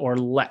 clubs or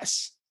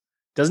less.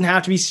 Doesn't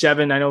have to be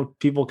 7. I know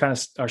people kind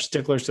of are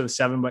sticklers to the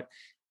 7, but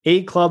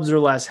 8 clubs or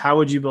less. How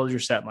would you build your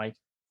set, Mike?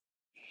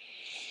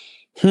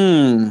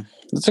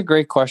 That's a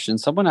great question.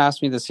 Someone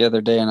asked me this the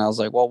other day, and I was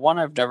like, well, one,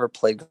 I've never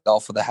played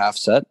golf with a half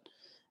set.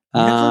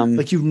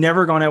 You've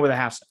never gone out with a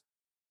half set?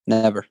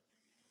 Never.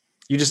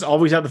 You just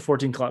always have the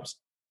 14 clubs?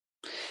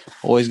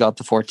 Always got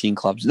the 14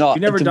 clubs. No,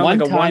 you've never done like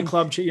a one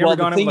club. You ever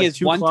gone out with like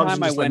 2 clubs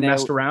and just like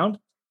messed around?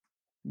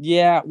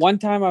 Yeah, one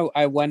time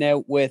I went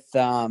out with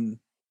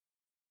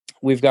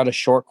we've got a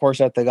short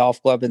course at the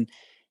golf club, and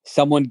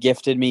someone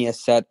gifted me a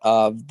set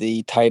of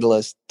the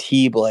Titleist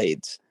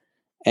T-blades,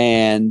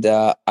 and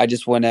I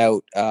just went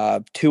out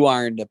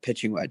 2-iron to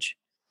pitching wedge,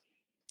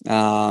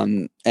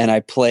 and I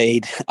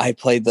played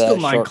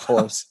the short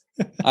course.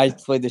 I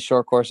played the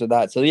short course of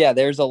that. So yeah,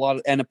 there's a lot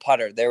of, and a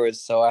putter.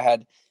 I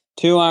had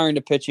 2-iron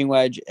to pitching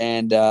wedge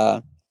and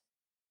a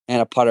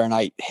putter, and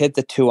I hit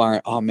the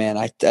 2-iron. Oh man,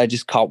 I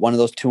just caught one of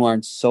those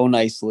 2-irons so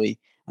nicely,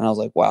 and I was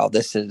like, wow,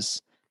 this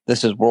is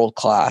world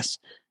class.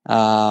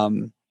 Yeah,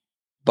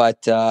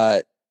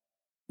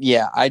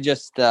 I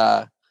just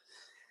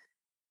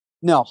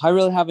no, I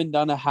really haven't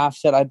done a half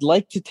set. I'd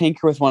like to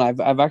tinker with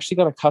one. I've actually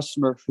got a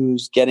customer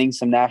who's getting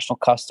some National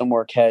Custom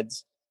Work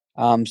heads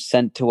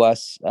sent to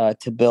us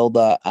to build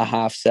a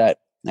half set.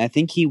 And I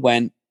think he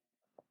went.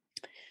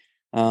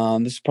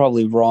 This is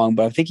probably wrong,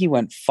 but I think he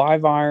went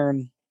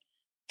 5-iron,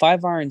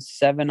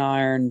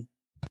 7-iron,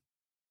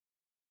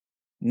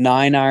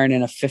 9-iron,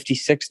 and a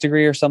 56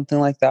 degree or something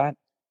like that.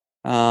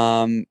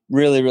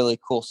 Really, really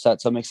cool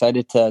set. So I'm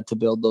excited to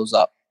build those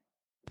up.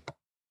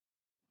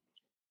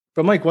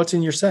 But Mike, what's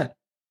in your set?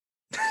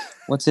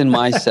 What's in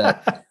my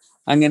set?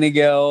 I'm going to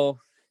go.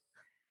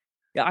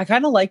 Yeah, I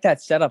kind of like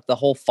that setup. The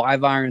whole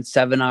 5-iron,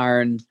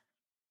 7-iron,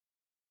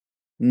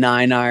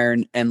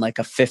 9-iron, and like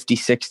a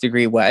 56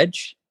 degree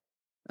wedge.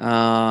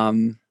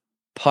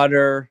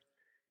 Putter,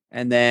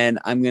 and then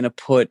I'm gonna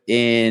put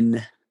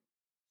in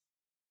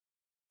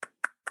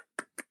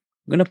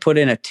a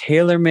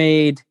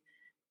TaylorMade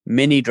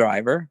mini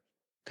driver,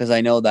 because I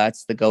know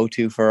that's the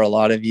go-to for a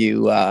lot of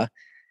you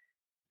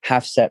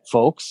half set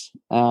folks.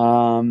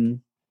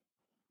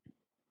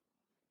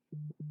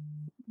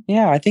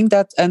 Yeah, I think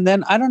that's, and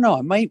then I don't know,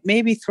 I might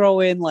maybe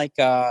throw in like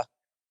an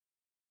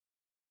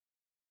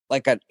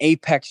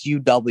Apex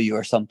UW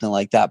or something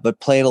like that, but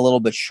play it a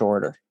little bit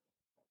shorter.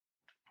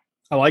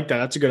 I like that.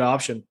 That's a good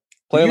option.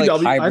 Play like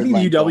UW, I hybrid think the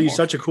length UW is almost.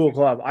 such a cool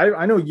club.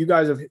 I know you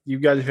guys have hit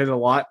it a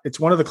lot. It's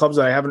one of the clubs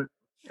that I haven't,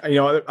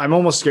 I'm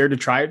almost scared to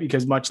try it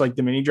because much like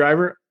the mini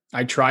driver,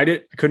 I tried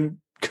it. I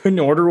couldn't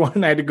order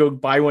one. I had to go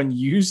buy one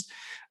used.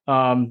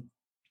 So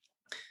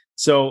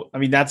I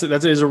mean that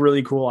is a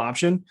really cool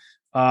option.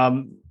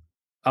 I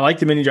like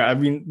the mini driver. I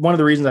mean, one of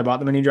the reasons I bought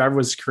the mini driver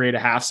was to create a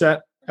half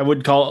set. I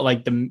would call it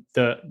like the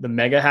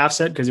mega half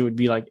set because it would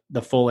be like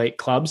the full 8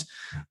 clubs.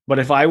 But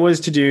if I was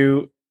to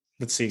do,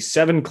 let's see,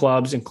 7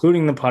 clubs,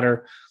 including the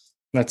putter,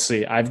 let's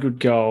see, I would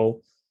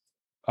go,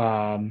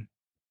 I'll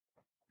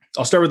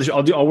start with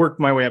I'll work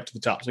my way up to the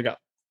top. So I got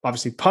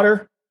obviously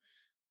putter.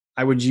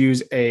 I would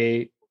use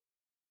a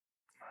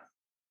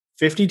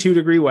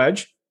 52-degree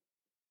wedge.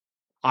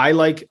 I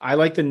like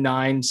the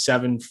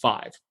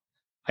 975.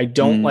 I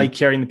don't like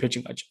carrying the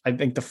pitching wedge. I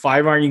think the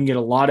 5-iron, you can get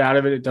a lot out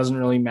of it. It doesn't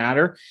really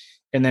matter.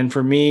 And then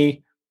for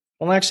me,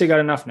 well, I actually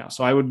got enough now.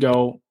 So I would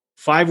go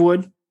 5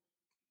 wood,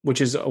 which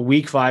is a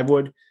weak 5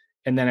 wood.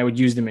 And then I would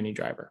use the mini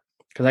driver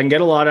because I can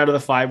get a lot out of the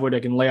 5 wood. I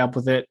can lay up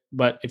with it.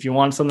 But if you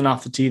want something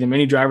off the tee, the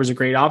mini driver is a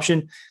great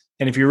option.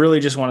 And if you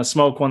really just want to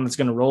smoke one that's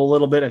going to roll a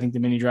little bit, I think the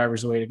mini driver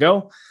is the way to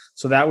go.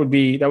 So that would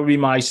be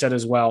my set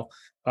as well.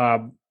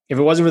 If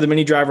it wasn't for the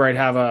mini driver, I'd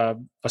have a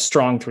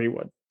strong 3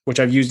 wood, which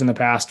I've used in the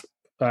past.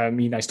 I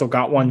mean, I still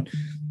got one.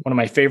 One of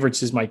my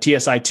favorites is my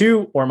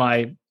TSI2 or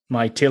my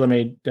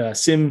TaylorMade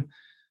Sim,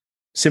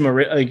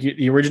 like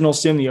the original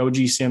Sim, the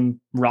OG Sim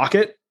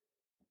Rocket,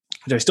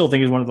 which I still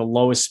think is one of the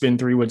lowest spin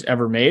 3 woods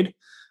ever made.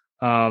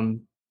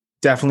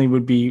 Definitely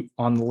would be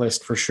on the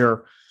list for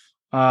sure.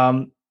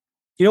 You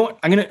know what?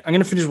 I'm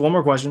gonna finish one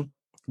more question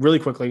really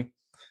quickly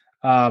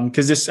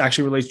because this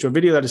actually relates to a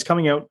video that is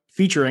coming out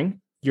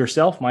featuring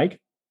yourself, Mike.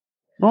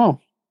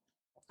 Oh,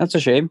 that's a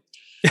shame.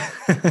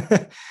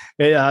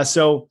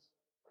 So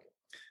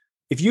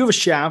if you have a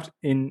shaft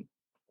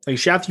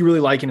you really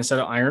like in a set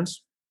of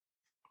irons,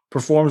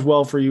 performs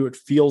well for you, it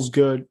feels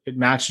good, it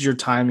matches your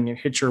timing, it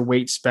hits your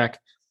weight spec,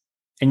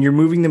 and you're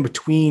moving them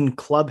between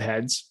club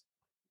heads.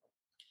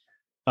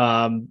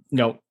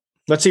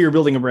 Let's say you're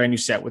building a brand new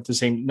set with the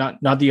same,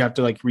 not that you have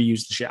to like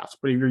reuse the shafts,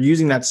 but if you're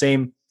using that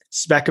same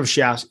spec of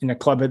shafts in a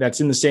club head that's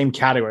in the same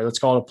category, let's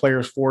call it a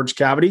player's forged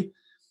cavity,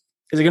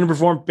 is it going to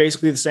perform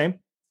basically the same?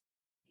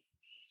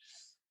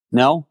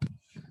 No.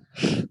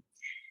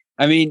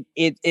 I mean,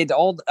 it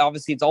all,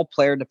 obviously it's all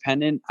player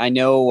dependent. I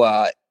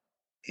know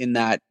in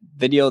that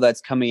video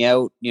that's coming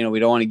out, we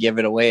don't want to give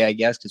it away, I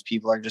guess, because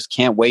people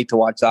can't wait to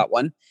watch that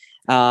one.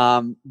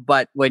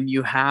 But when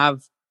you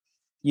have,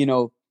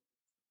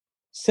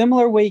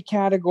 similar weight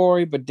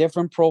category, but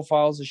different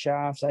profiles of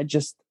shafts,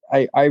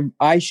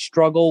 I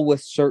struggle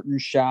with certain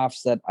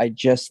shafts that I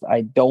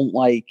don't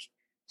like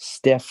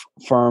stiff,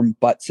 firm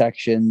butt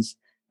sections.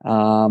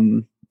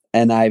 And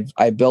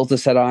I built a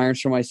set of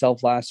irons for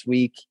myself last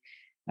week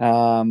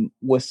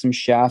with some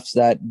shafts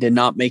that did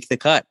not make the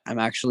cut. I'm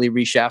actually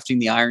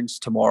reshafting the irons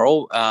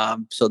tomorrow.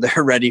 So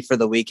they're ready for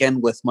the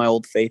weekend with my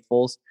old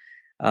faithfuls.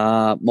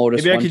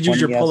 Modus. Maybe I could use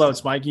your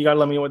pullouts, Mike. You got to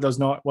let me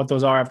know what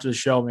those are after the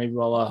show. Maybe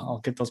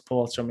I'll get those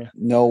pullouts from you.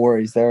 No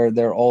worries.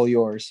 They're all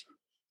yours.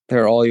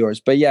 They're all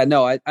yours. But yeah,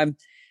 no, I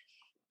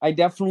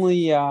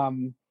definitely,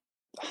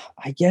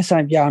 I guess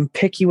I'm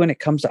picky when it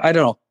comes to, I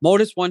don't know.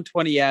 Modus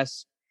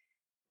 120S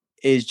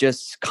is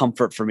just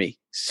comfort for me.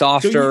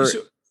 Softer.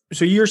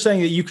 So you're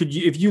saying that you could,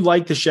 if you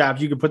like the shaft,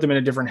 you could put them in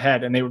a different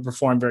head and they would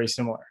perform very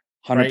similar.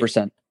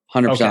 100%.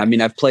 100%. Okay. I mean,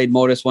 I've played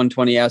Modus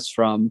 120S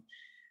from,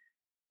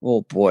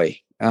 oh boy,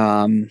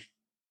 Strixons,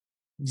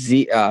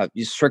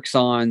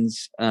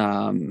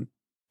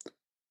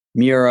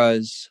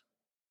 Miras.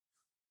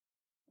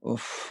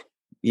 Oof,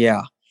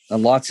 yeah,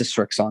 lots of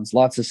Strixons,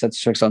 lots of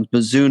sets of Strixons,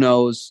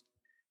 Mizunos.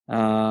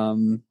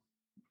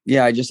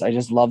 Yeah, I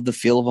just love the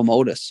feel of a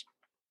Modus.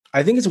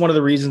 I think it's one of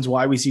the reasons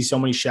why we see so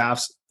many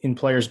shafts in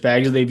players'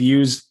 bags that they've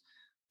used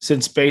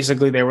since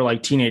basically they were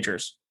like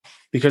teenagers,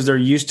 because they're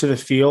used to the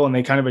feel and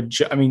they kind of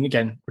I mean,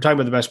 again, we're talking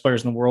about the best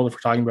players in the world. If we're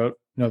talking about,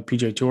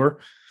 PGA Tour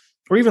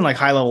or even like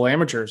high level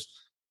amateurs,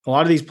 a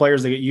lot of these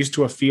players, they get used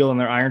to a feel in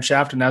their iron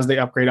shaft. And as they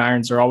upgrade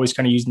irons, they're always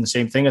kind of using the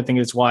same thing. I think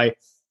it's why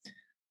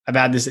I've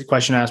had this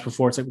question asked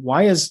before. It's like,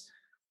 why is,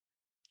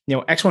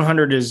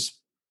 X100 is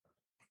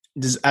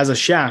as a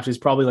shaft is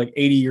probably like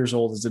 80 years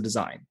old as a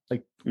design,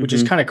 like, which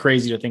is kind of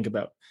crazy to think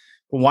about.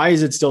 But why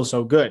is it still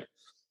so good?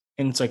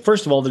 And it's like,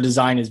 first of all, the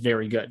design is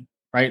very good,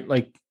 right?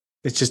 Like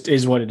it just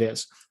is what it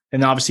is.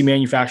 And obviously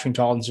manufacturing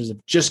tolerances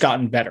have just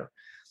gotten better.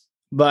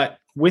 But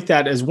with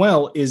that as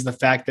well is the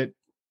fact that,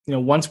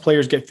 once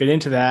players get fit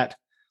into that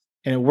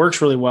and it works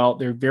really well,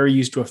 they're very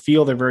used to a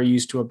feel. They're very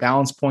used to a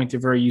balance point. They're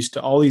very used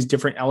to all these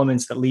different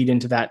elements that lead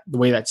into that, the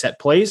way that set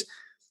plays.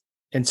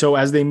 And so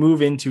as they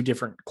move into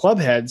different club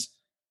heads,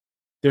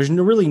 there's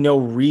really no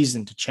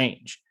reason to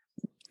change.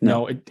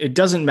 No, it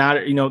doesn't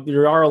matter.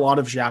 There are a lot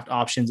of shaft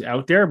options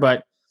out there,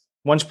 but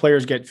once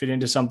players get fit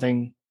into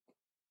something,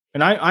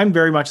 and I'm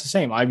very much the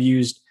same. I've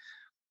used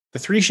the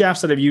 3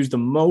 shafts that I've used the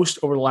most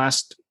over the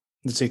last,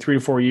 let's say 3 to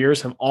 4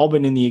 years, have all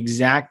been in the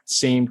exact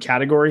same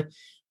category,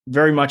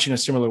 very much in a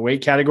similar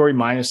weight category,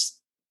 minus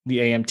the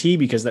AMT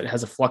because that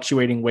has a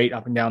fluctuating weight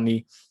up and down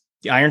the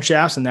iron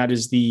shafts, and that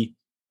is the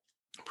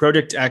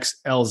Project X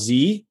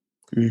LZ,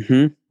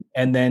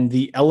 and then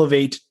the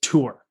Elevate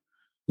Tour.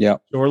 Yeah.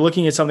 So we're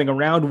looking at something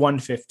around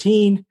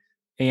 115.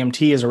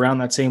 AMT is around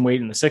that same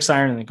weight in the 6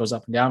 iron, and it goes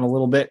up and down a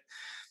little bit.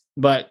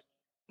 But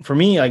for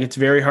me, like, it's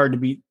very hard to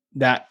beat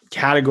that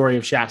category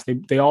of shafts.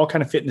 They all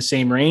kind of fit in the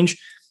same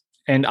range.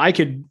 And I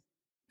could,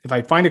 if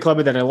I find a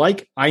club that I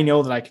like, I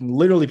know that I can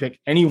literally pick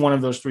any one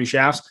of those 3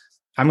 shafts.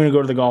 I'm going to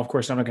go to the golf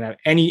course. I'm not going to have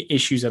any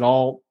issues at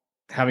all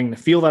having the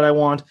feel that I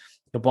want,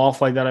 the ball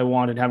flight that I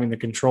want, and having the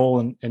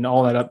control and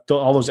all that,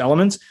 all those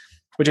elements,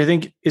 which I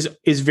think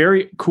is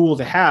very cool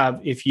to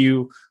have if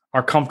you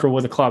are comfortable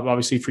with a club.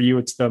 Obviously for you,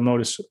 it's the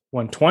Modus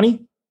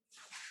 120.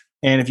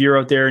 And if you're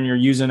out there and you're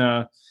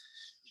using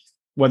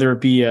whether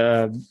it be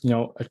an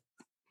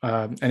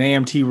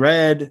AMT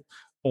Red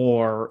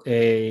or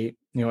a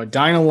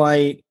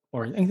Dynalite,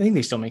 or I think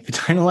they still make the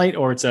Dynalite,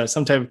 or it's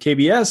some type of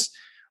KBS,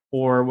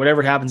 or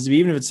whatever it happens to be,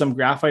 even if it's some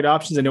graphite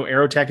options. I know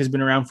Aerotech has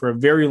been around for a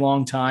very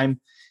long time,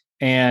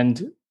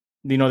 and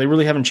they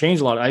really haven't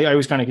changed a lot. I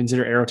always kind of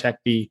consider Aerotech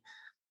the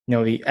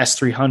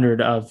S300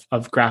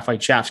 of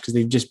graphite shafts, because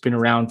they've just been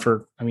around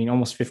for,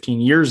 almost 15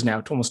 years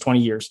now, almost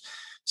 20 years.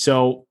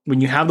 So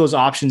when you have those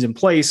options in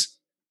place,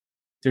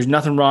 there's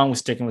nothing wrong with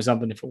sticking with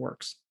something if it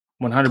works.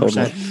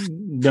 100%.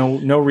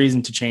 No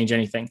reason to change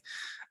anything.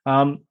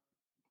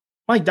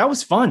 Mike, that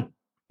was fun.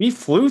 We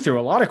flew through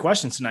a lot of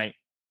questions tonight.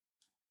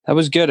 That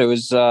was good. It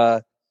was,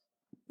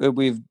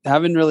 we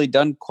haven't really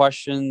done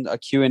a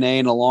Q&A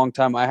in a long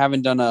time. I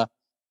haven't done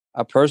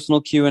a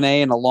personal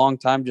Q&A in a long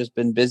time, just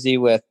been busy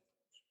with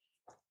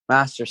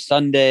Master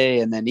Sunday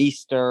and then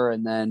Easter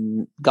and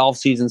then golf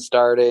season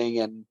starting.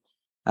 And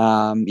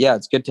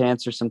it's good to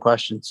answer some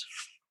questions.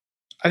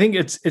 I think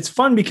it's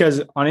fun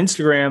because on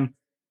Instagram,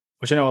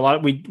 which I know a lot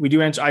of, we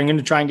do answer. I'm going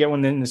to try and get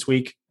one in this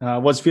week.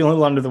 Was feeling a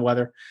little under the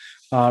weather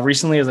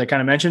recently, as I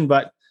kind of mentioned,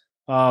 but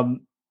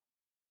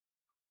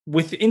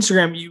with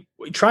Instagram, you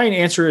try and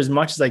answer as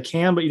much as I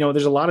can, but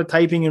there's a lot of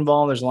typing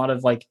involved. There's a lot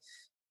of like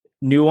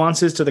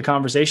nuances to the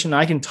conversation.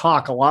 I can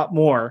talk a lot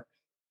more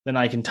than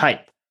I can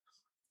type.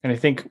 And I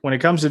think when it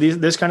comes to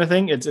this kind of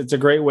thing, it's a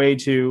great way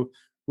to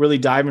really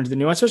dive into the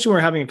nuance, especially when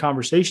we're having a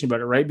conversation about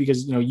it, right?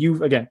 Because,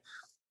 you, again,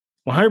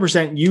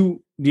 100%,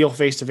 you deal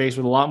face-to-face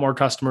with a lot more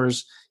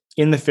customers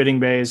in the fitting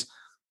bays.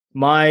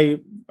 My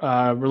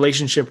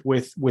relationship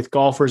with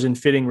golfers in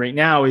fitting right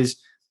now is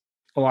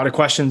a lot of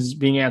questions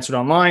being answered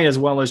online, as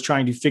well as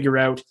trying to figure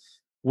out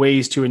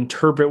ways to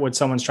interpret what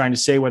someone's trying to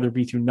say, whether it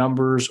be through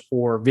numbers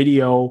or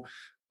video.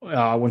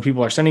 When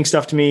people are sending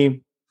stuff to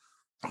me,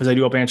 because I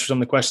do help answer some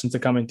of the questions that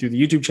come in through the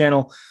YouTube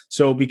channel.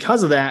 So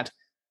because of that,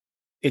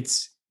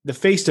 it's the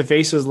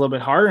face-to-face is a little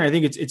bit harder. And I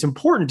think it's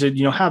important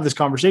to, have this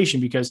conversation,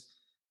 because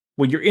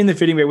when you're in the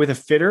fitting bay with a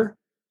fitter,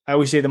 I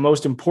always say the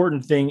most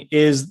important thing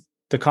is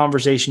the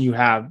conversation you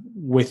have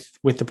with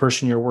the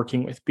person you're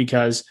working with,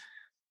 because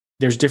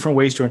there's different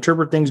ways to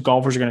interpret things.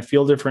 Golfers are going to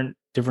feel different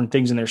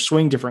things in their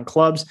swing, different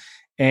clubs,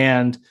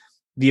 and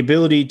the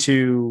ability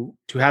to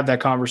have that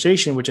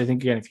conversation, which I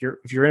think, again, if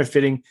you're in a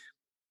fitting,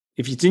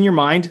 if it's in your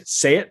mind,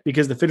 say it,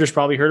 because the fitter's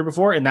probably heard it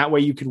before, and that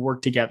way you can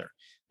work together.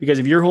 Because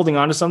if you're holding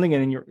on to something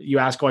and then you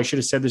ask, I should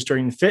have said this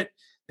during the fit,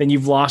 then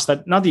you've lost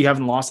that. Not that you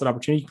haven't lost that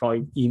opportunity, you can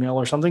probably email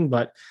or something,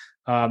 but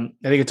I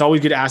think it's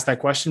always good to ask that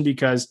question,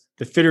 because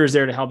the fitter is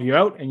there to help you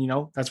out.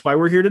 And, that's why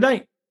we're here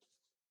tonight.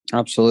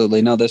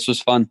 Absolutely. No, this was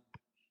fun.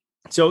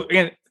 So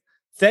again,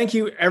 thank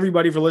you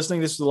everybody for listening.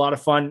 This was a lot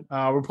of fun.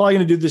 We're probably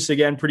going to do this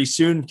again pretty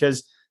soon,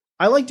 because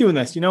I like doing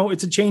this.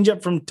 It's a change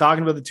up from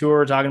talking about the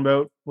tour, talking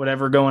about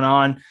whatever going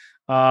on.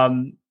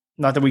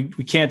 Not that we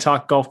can't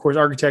talk golf course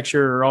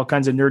architecture or all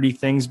kinds of nerdy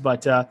things,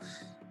 but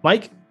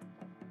Mike,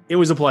 it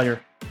was a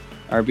pleasure.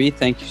 RB,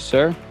 thank you,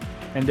 sir.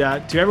 And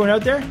to everyone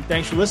out there,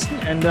 thanks for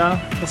listening, and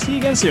we'll see you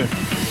again soon.